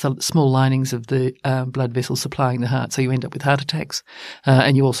irritates the small linings of the blood vessels supplying the heart. So you end up with heart attacks,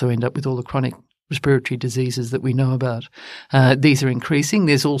 and you also end up with all the chronic respiratory diseases that we know about. These are increasing.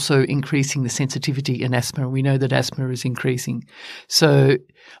 There's also increasing the sensitivity in asthma. We know that asthma is increasing. So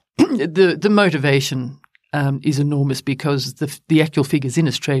the motivation is enormous, because the actual figures in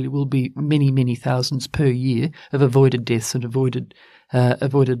Australia will be many, many thousands per year of avoided deaths and avoided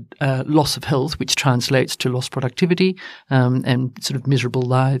loss of health, which translates to lost productivity and sort of miserable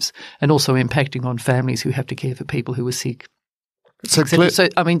lives, and also impacting on families who have to care for people who are sick. So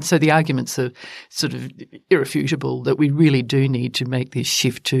the arguments are sort of irrefutable that we really do need to make this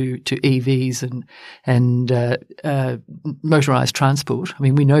shift to EVs and motorised transport. I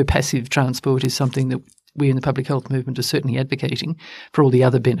mean, we know passive transport is something that we in the public health movement are certainly advocating for all the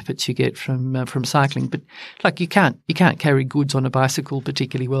other benefits you get from cycling. But like you can't carry goods on a bicycle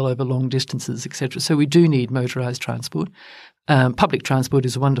particularly well over long distances, etc. So we do need motorised transport. Public transport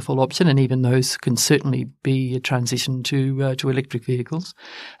is a wonderful option, and even those can certainly be a transition to electric vehicles.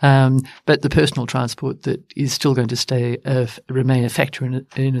 But the personal transport that is still going to remain a factor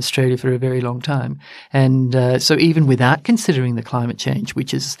in Australia for a very long time. And so even without considering the climate change,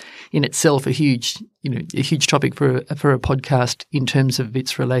 which is in itself a huge topic for a podcast in terms of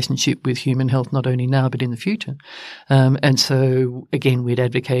its relationship with human health, not only now but in the future. And so again, we'd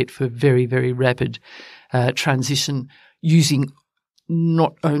advocate for very, very rapid transition using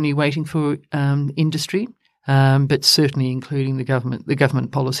not only waiting for industry, but certainly including the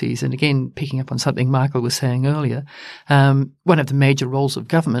government policies. And again, picking up on something Michael was saying earlier, one of the major roles of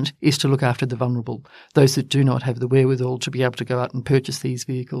government is to look after the vulnerable, those that do not have the wherewithal to be able to go out and purchase these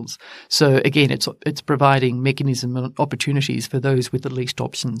vehicles. So again, it's providing mechanism and opportunities for those with the least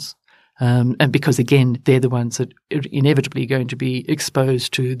options. And because, again, they're the ones that are inevitably going to be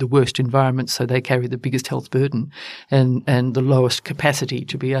exposed to the worst environments, so they carry the biggest health burden and the lowest capacity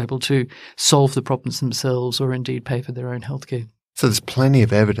to be able to solve the problems themselves or indeed pay for their own healthcare. So there's plenty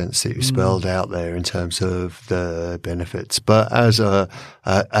of evidence that you spelled out there in terms of the benefits. But as a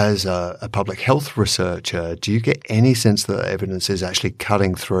public health researcher, do you get any sense that evidence is actually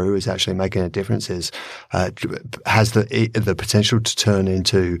cutting through, is actually making a difference, has the potential to turn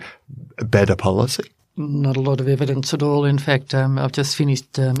into better policy? Not a lot of evidence at all. In fact, I've just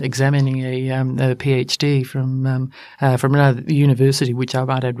finished examining a PhD from another university, which I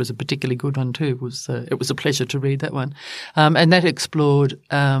might add was a particularly good one too. It was a pleasure to read that one, and that explored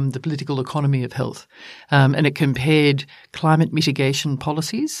the political economy of health, and it compared climate mitigation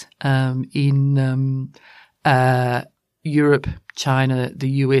policies in Europe, China, the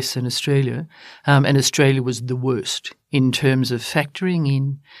US, and Australia, and Australia was the worst in terms of factoring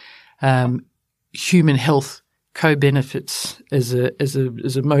in human health co-benefits as a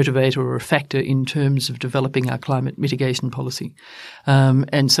motivator or a factor in terms of developing our climate mitigation policy.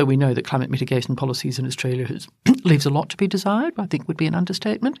 And so we know that climate mitigation policies in Australia leaves a lot to be desired, I think would be an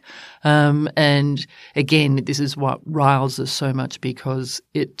understatement. And again, this is what riles us so much because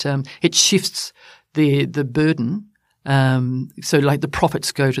it shifts the burden. So like the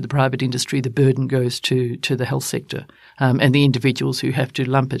profits go to the private industry, the burden goes to the health sector, and the individuals who have to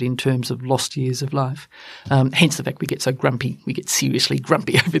lump it in terms of lost years of life. Hence the fact we get so grumpy, we get seriously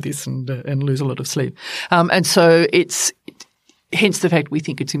grumpy over this and lose a lot of sleep. And so hence the fact we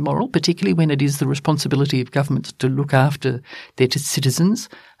think it's immoral, particularly when it is the responsibility of governments to look after their citizens,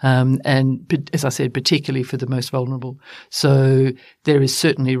 and as I said, particularly for the most vulnerable. So there is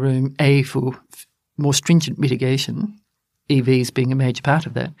certainly room, for more stringent mitigation, EVs being a major part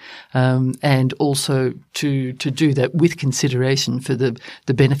of that, and also to do that with consideration for the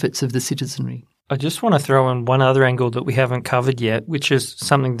benefits of the citizenry. I just want to throw in one other angle that we haven't covered yet, which is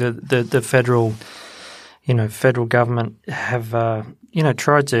something that the federal government have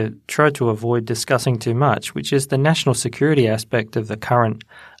tried to avoid discussing too much, which is the national security aspect of the current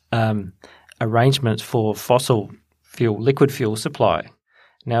arrangements for liquid fuel supply.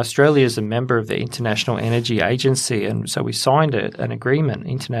 Now, Australia is a member of the International Energy Agency, and so we signed an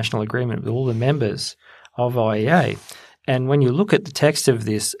international agreement with all the members of IEA. And when you look at the text of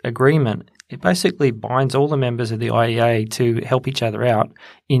this agreement, it basically binds all the members of the IEA to help each other out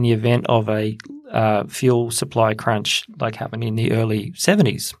in the event of a fuel supply crunch like happened in the early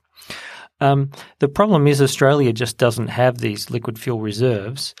 70s. The problem is Australia just doesn't have these liquid fuel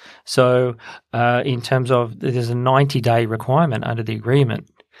reserves. So in terms of there's a 90-day requirement under the agreement.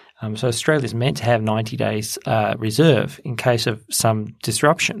 So Australia's meant to have 90 days reserve in case of some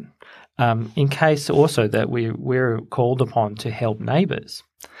disruption. In case also that we're called upon to help neighbours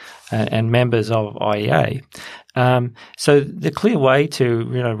and members of IEA. So the clear way to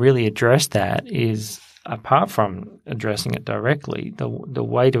really address that is, apart from addressing it directly, the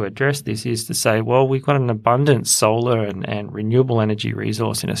way to address this is to say, well, we've got an abundant solar and renewable energy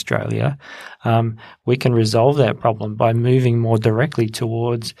resource in Australia. We can resolve that problem by moving more directly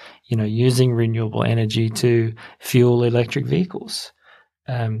towards, using renewable energy to fuel electric vehicles.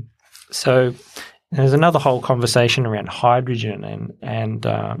 So there's another whole conversation around hydrogen and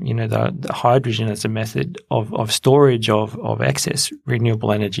the hydrogen as a method of storage of excess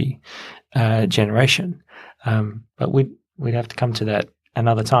renewable energy generation. But we'd have to come to that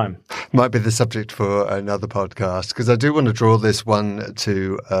another time. Might be the subject for another podcast, because I do want to draw this one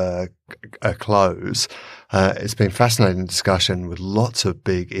to a close. It's been a fascinating discussion with lots of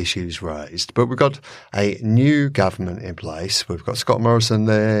big issues raised, but we've got a new government in place. We've got Scott Morrison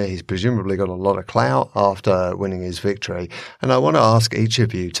there. He's presumably got a lot of clout after winning his victory. And I want to ask each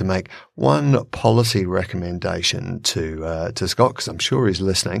of you to make one policy recommendation to Scott, because I'm sure he's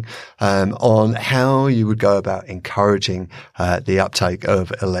listening, on how you would go about encouraging the uptake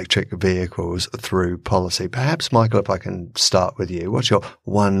of electric vehicles through policy. Perhaps, Michael, if I can start with you, what's your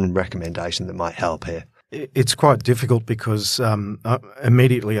one recommendation that might help here? It's quite difficult because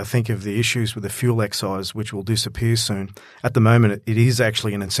immediately I think of the issues with the fuel excise, which will disappear soon. At the moment, it is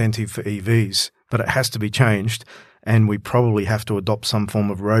actually an incentive for EVs, but it has to be changed, and we probably have to adopt some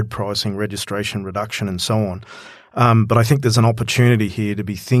form of road pricing, registration reduction, and so on. But I think there's an opportunity here to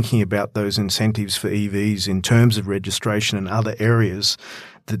be thinking about those incentives for EVs in terms of registration and other areas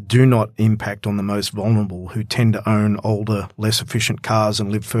that do not impact on the most vulnerable, who tend to own older, less efficient cars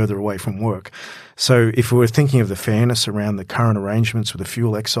and live further away from work. So if we're thinking of the fairness around the current arrangements with the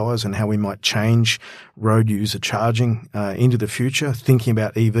fuel excise and how we might change road user charging into the future, thinking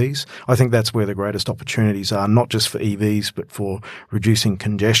about EVs, I think that's where the greatest opportunities are, not just for EVs, but for reducing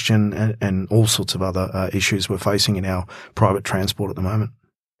congestion and all sorts of other issues we're facing in our private transport at the moment.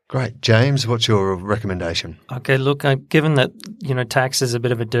 Great. James, what's your recommendation? Okay, look, given that, tax is a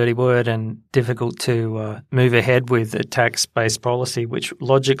bit of a dirty word and difficult to move ahead with a tax-based policy, which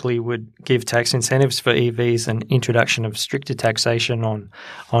logically would give tax incentives for EVs and introduction of stricter taxation on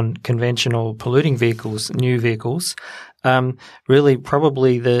conventional polluting vehicles, new vehicles, really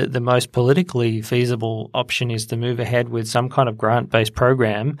probably the most politically feasible option is to move ahead with some kind of grant-based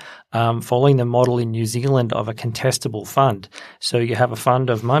program following the model in New Zealand of a contestable fund. So you have a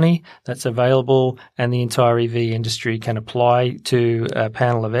fund of money that's available and the entire EV industry can apply to a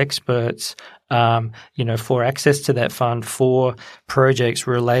panel of experts for access to that fund for projects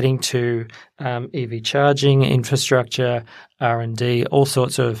relating to EV charging, infrastructure, R&D, all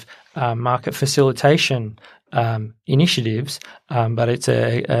sorts of market facilitation initiatives, but it's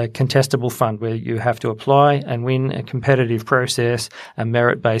a contestable fund where you have to apply and win a competitive process, a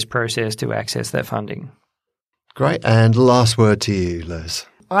merit-based process to access that funding. Great. And last word to you, Liz.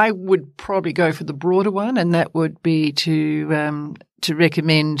 I would probably go for the broader one, and that would be to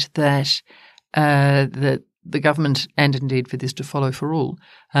recommend that the government, and indeed for this to follow for all,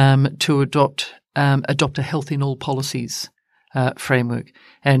 to adopt a health in all policies framework.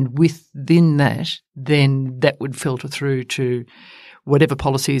 And within that, then that would filter through to whatever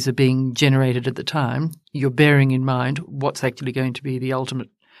policies are being generated at the time. You're bearing in mind what's actually going to be the ultimate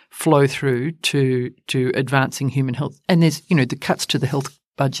flow through to advancing human health. And there's, the cuts to the health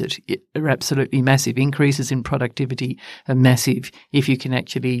budget are absolutely massive. Increases in productivity are massive if you can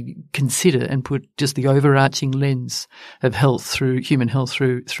actually consider and put just the overarching lens of health human health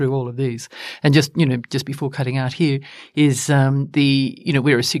through all of these. And just before cutting out here is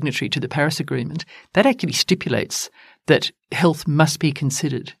we're a signatory to the Paris Agreement. That actually stipulates that health must be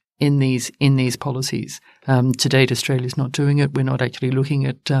considered in these policies. To date, Australia's not doing it. We're not actually looking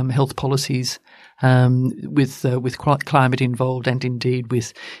at health policies with climate involved, and indeed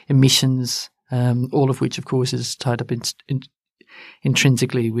with emissions, all of which, of course, is tied up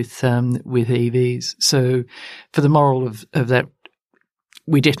intrinsically with EVs. So, for the moral of that,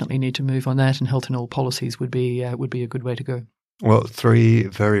 we definitely need to move on that, and health in all policies would be a good way to go. Well, 3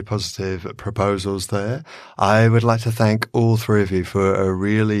 very positive proposals there. I would like to thank all 3 of you for a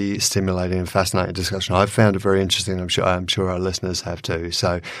really stimulating and fascinating discussion. I've found it very interesting. I'm sure our listeners have too.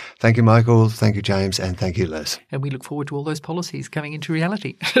 So thank you, Michael. Thank you, James. And thank you, Liz. And we look forward to all those policies coming into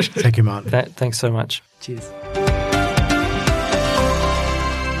reality. Thank you, Martin. Thanks so much. Cheers.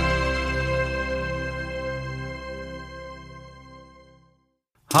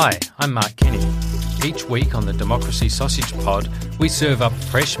 Hi, I'm Mark Kenny. Each week on the Democracy Sausage Pod, we serve up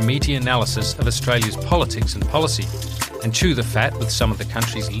fresh, meaty analysis of Australia's politics and policy and chew the fat with some of the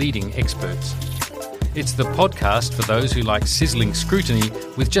country's leading experts. It's the podcast for those who like sizzling scrutiny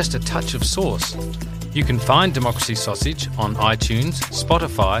with just a touch of sauce. You can find Democracy Sausage on iTunes,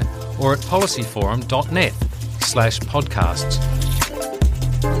 Spotify, or at policyforum.net/podcasts.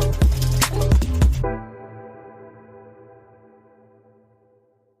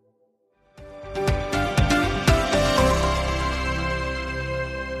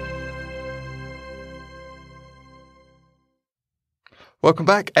 Welcome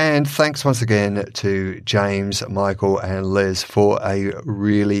back, and thanks once again to James, Michael and Liz for a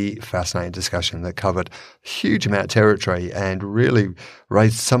really fascinating discussion that covered a huge amount of territory and really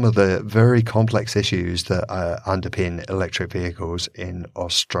raised some of the very complex issues that underpin electric vehicles in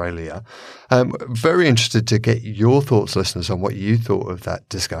Australia. Very interested to get your thoughts, listeners, on what you thought of that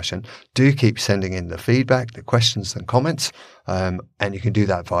discussion. Do keep sending in the feedback, the questions and comments. And you can do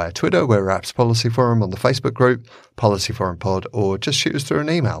that via Twitter. We're Apps Policy Forum, on the Facebook group, Policy Forum Pod, or just shoot us through an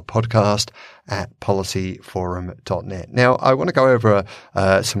email, podcast@policyforum.net. Now, I want to go over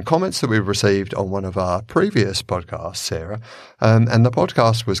some comments that we've received on one of our previous podcasts, Sarah. And the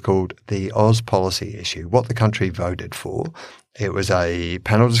podcast was called The Oz Policy Issue, What the Country Voted For. It was a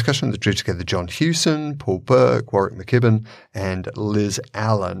panel discussion that drew together John Hewson, Paul Burke, Warwick McKibben, and Liz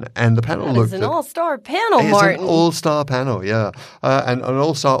Allen. And the panel looked at... It's an all-star panel, Martin. It's an all-star panel, yeah. And an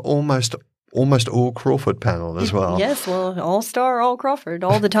all-star almost almost all Crawford panel as well. Yes, well, all-star, all Crawford,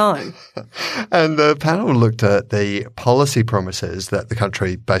 all the time. And the panel looked at the policy promises that the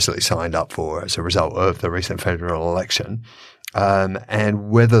country basically signed up for as a result of the recent federal election. And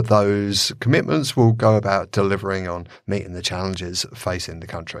whether those commitments will go about delivering on meeting the challenges facing the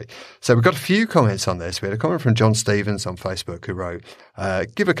country. So we've got a few comments on this. We had a comment from John Stevens on Facebook who wrote,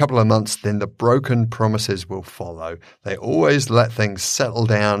 give a couple of months, then the broken promises will follow. They always let things settle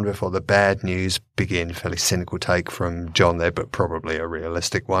down before the bad news begin. Fairly cynical take from John there, but probably a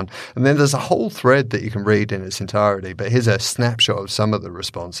realistic one. And then there's a whole thread that you can read in its entirety, but here's a snapshot of some of the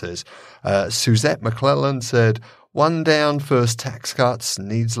responses. Suzette McClellan said, one down, first tax cuts,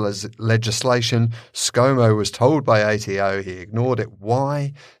 needs legislation. ScoMo was told by ATO, he ignored it.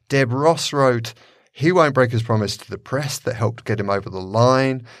 Why? Deb Ross wrote, he won't break his promise to the press that helped get him over the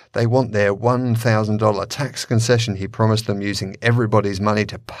line. They want their $1,000 tax concession he promised them using everybody's money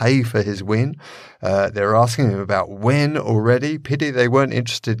to pay for his win. They're asking him about when already. Pity they weren't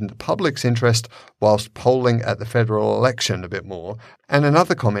interested in the public's interest whilst polling at the federal election a bit more. And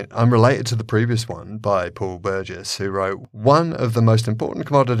another comment unrelated to the previous one by Paul Burgess, who wrote, one of the most important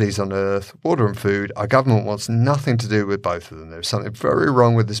commodities on earth, water and food, our government wants nothing to do with both of them. There's something very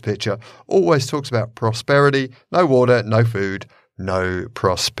wrong with this picture. Always talks about prosperity, no water, no food, no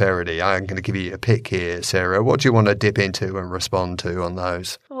prosperity. I'm going to give you a pick here, Sarah. What do you want to dip into and respond to on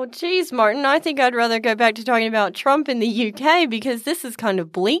those? Oh, geez, Martin, I think I'd rather go back to talking about Trump in the UK because this is kind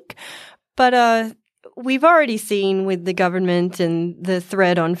of bleak. But we've already seen with the government, and the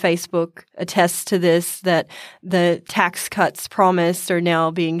thread on Facebook attests to this, that the tax cuts promised are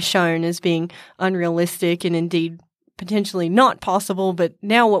now being shown as being unrealistic and indeed potentially not possible. But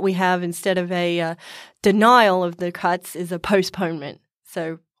now what we have instead of a denial of the cuts is a postponement.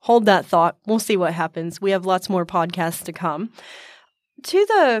 So hold that thought. We'll see what happens. We have lots more podcasts to come. To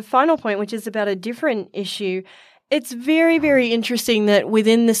the final point, which is about a different issue, it's very, very interesting that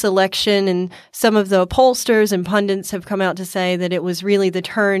within this election, and some of the pollsters and pundits have come out to say that it was really the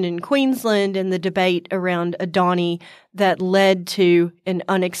turn in Queensland and the debate around Adani that led to an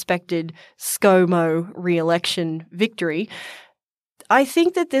unexpected ScoMo re-election victory. I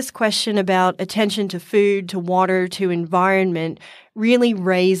think that this question about attention to food, to water, to environment really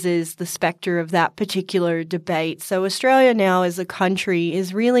raises the specter of that particular debate. So Australia now as a country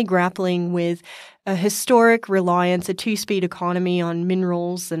is really grappling with a historic reliance, a two-speed economy on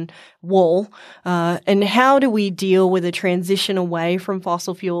minerals and wool. And how do we deal with a transition away from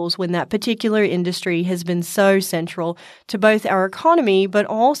fossil fuels when that particular industry has been so central to both our economy, but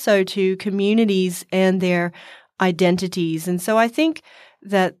also to communities and their identities? And so I think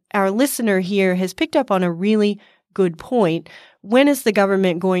that our listener here has picked up on a really good point. When is the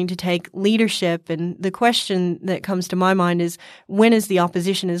government going to take leadership? And the question that comes to my mind is, when is the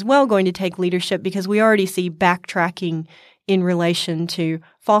opposition as well going to take leadership? Because we already see backtracking in relation to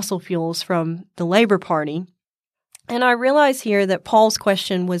fossil fuels from the Labor Party. And I realize here that Paul's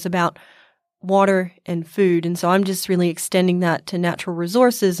question was about water and food. And so I'm just really extending that to natural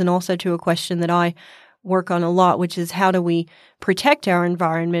resources and also to a question that I work on a lot, which is how do we protect our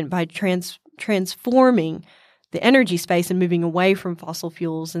environment by transforming the energy space and moving away from fossil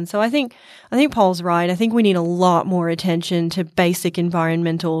fuels. And so I think Paul's right. I think we need a lot more attention to basic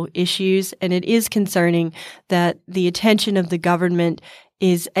environmental issues. And it is concerning that the attention of the government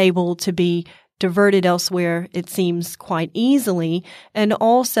is able to be diverted elsewhere, it seems, quite easily, and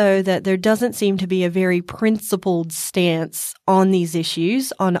also that there doesn't seem to be a very principled stance on these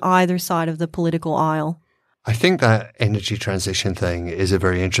issues on either side of the political aisle. I think that energy transition thing is a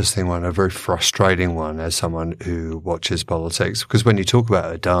very interesting one, a very frustrating one as someone who watches politics. Because when you talk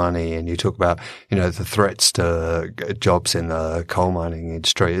about Adani and you talk about, the threats to jobs in the coal mining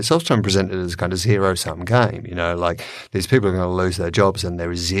industry, it's often presented as kind of zero-sum game. Like these people are going to lose their jobs and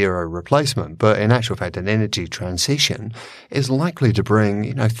there is zero replacement. But in actual fact, an energy transition is likely to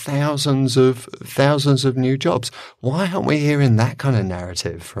bring, thousands of new jobs. Why aren't we hearing that kind of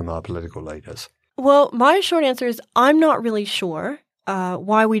narrative from our political leaders? Well, my short answer is I'm not really sure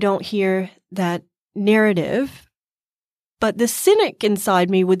why we don't hear that narrative. But the cynic inside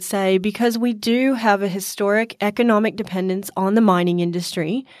me would say because we do have a historic economic dependence on the mining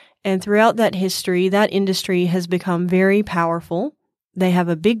industry. And throughout that history, that industry has become very powerful. They have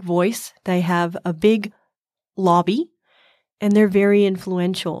a big voice. They have a big lobby. And they're very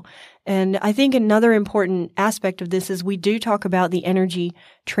influential. And I think another important aspect of this is we do talk about the energy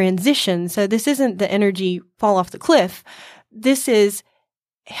transition. So this isn't the energy fall off the cliff. This is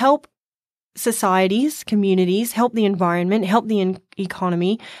help societies, communities, help the environment, help the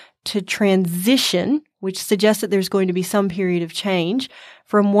economy to transition which suggests that there's going to be some period of change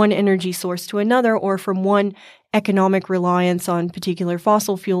from one energy source to another, or from one economic reliance on particular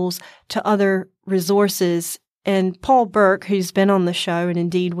fossil fuels to other resources. And Paul Burke, who's been on the show and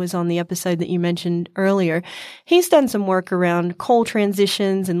indeed was on the episode that you mentioned earlier, he's done some work around coal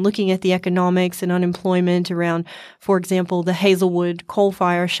transitions and looking at the economics and unemployment around, for example, the Hazelwood coal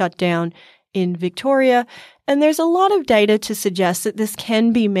fire shutdown in Victoria. And there's a lot of data to suggest that this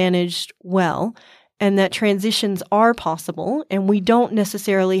can be managed well and that transitions are possible, and we don't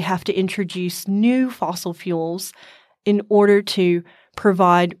necessarily have to introduce new fossil fuels in order to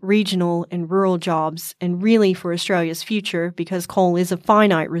provide regional and rural jobs. And really, for Australia's future, because coal is a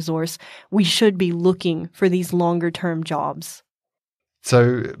finite resource, we should be looking for these longer-term jobs.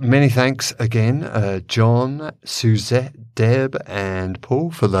 So many thanks again, John, Suzette, Deb and Paul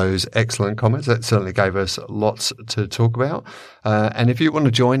for those excellent comments. That certainly gave us lots to talk about. And if you want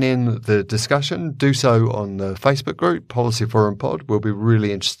to join in the discussion, do so on the Facebook group, Policy Forum Pod. We'll be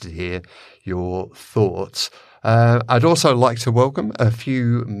really interested to hear your thoughts. I'd also like to welcome a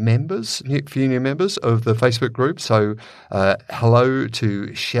few new members of the Facebook group. So hello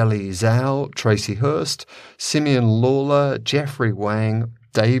to Shelley Zhao, Tracy Hurst, Simeon Lawler, Jeffrey Wang,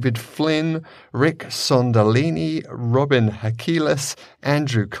 David Flynn, Rick Sondalini, Robin Hakilis,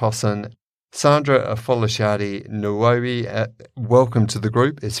 Andrew Cosson, Sandra Afolashadi Nuobi. Welcome to the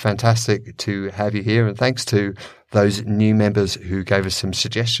group. It's fantastic to have you here, and thanks to those new members who gave us some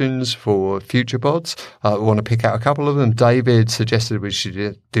suggestions for future pods. I want to pick out a couple of them. David suggested we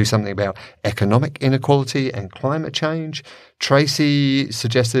should do something about economic inequality and climate change. Tracy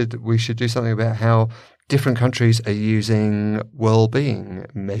suggested we should do something about how different countries are using well-being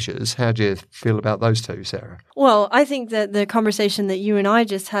measures. How do you feel about those two, Sarah? Well, I think that the conversation that you and I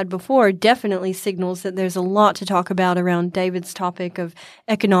just had before definitely signals that there's a lot to talk about around David's topic of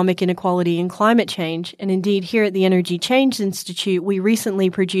economic inequality and climate change. And indeed, here at the Energy Change Institute, we recently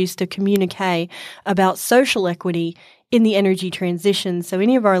produced a communique about social equity in the energy transition. So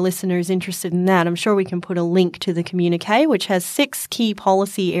any of our listeners interested in that, I'm sure we can put a link to the communique, which has 6 key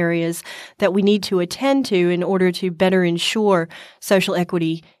policy areas that we need to attend to in order to better ensure social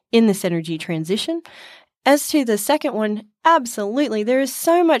equity in this energy transition. As to the second one, absolutely. There is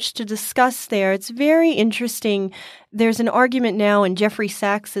so much to discuss there. It's very interesting. There's an argument now, and Jeffrey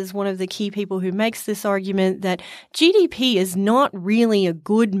Sachs is one of the key people who makes this argument, that GDP is not really a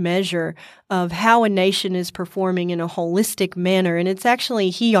good measure of how a nation is performing in a holistic manner. And it's actually,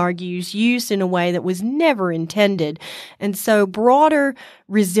 he argues, used in a way that was never intended. And so broader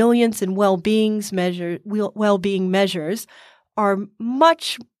resilience and well-being measures are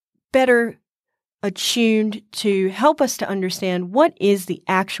much better attuned to help us to understand what is the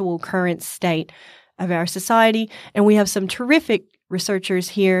actual current state of our society. And we have some terrific researchers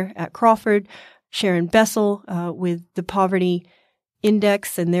here at Crawford, Sharon Bessel with the Poverty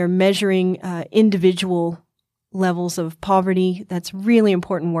Index, and they're measuring individual levels of poverty. That's really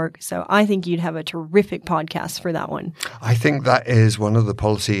important work. So I think you'd have a terrific podcast for that one. I think that is one of the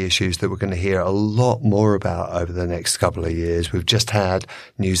policy issues that we're going to hear a lot more about over the next couple of years. We've just had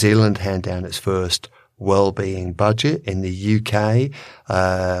New Zealand hand down its first wellbeing budget. In the UK,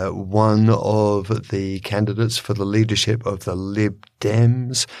 one of the candidates for the leadership of the Lib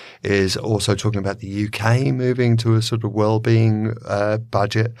Dems is also talking about the UK moving to a sort of wellbeing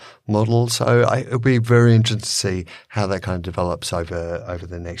budget model. So it'll be very interesting to see how that kind of develops over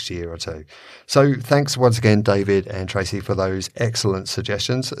the next year or two. So thanks once again, David and Tracy, for those excellent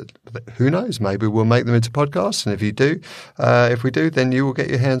suggestions. Who knows? Maybe we'll make them into podcasts. And if we do, then you will get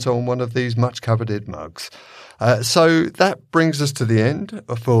your hands on one of these much coveted mugs. So that brings us to the end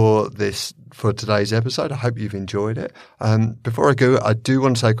for today's episode. I hope you've enjoyed it. Before I go, I do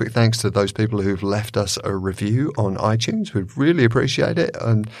want to say a quick thanks to those people who've left us a review on iTunes. We really appreciate it.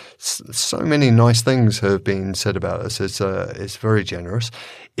 And so many nice things have been said about us. It's very generous.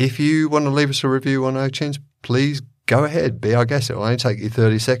 If you want to leave us a review on iTunes, please go ahead, be our guest. It will only take you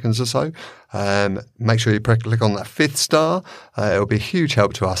 30 seconds or so. Make sure you click on that 5th star. It will be a huge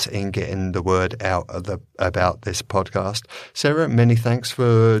help to us in getting the word out about this podcast. Sarah, many thanks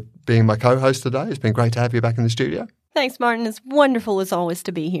for being my co-host today. It's been great to have you back in the studio. Thanks, Martin. It's wonderful as always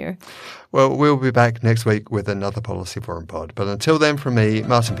to be here. Well, we'll be back next week with another Policy Forum pod. But until then, from me,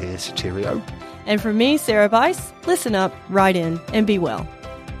 Martin Pearce, cheerio. And from me, Sarah Bice, listen up, write in, and be well.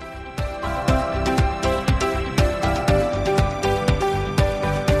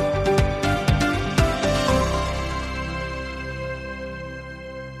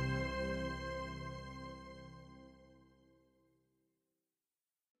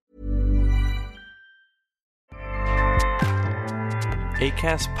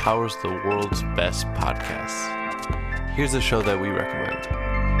 Acast powers the world's best podcasts. Here's a show that we recommend.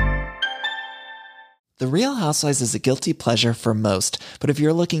 The Real Housewives is a guilty pleasure for most, but if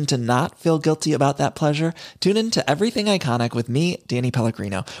you're looking to not feel guilty about that pleasure, tune in to Everything Iconic with me, Danny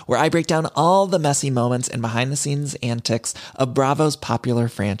Pellegrino, where I break down all the messy moments and behind-the-scenes antics of Bravo's popular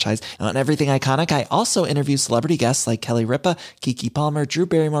franchise. And on Everything Iconic, I also interview celebrity guests like Kelly Ripa, Keke Palmer, Drew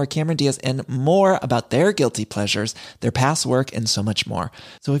Barrymore, Cameron Diaz, and more about their guilty pleasures, their past work, and so much more.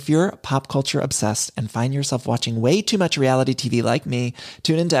 So if you're pop culture obsessed and find yourself watching way too much reality TV like me,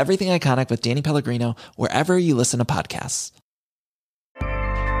 tune into Everything Iconic with Danny Pellegrino, wherever you listen to podcasts.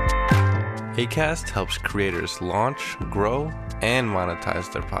 Acast helps creators launch, grow, and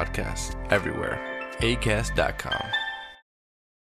monetize their podcasts everywhere. Acast.com.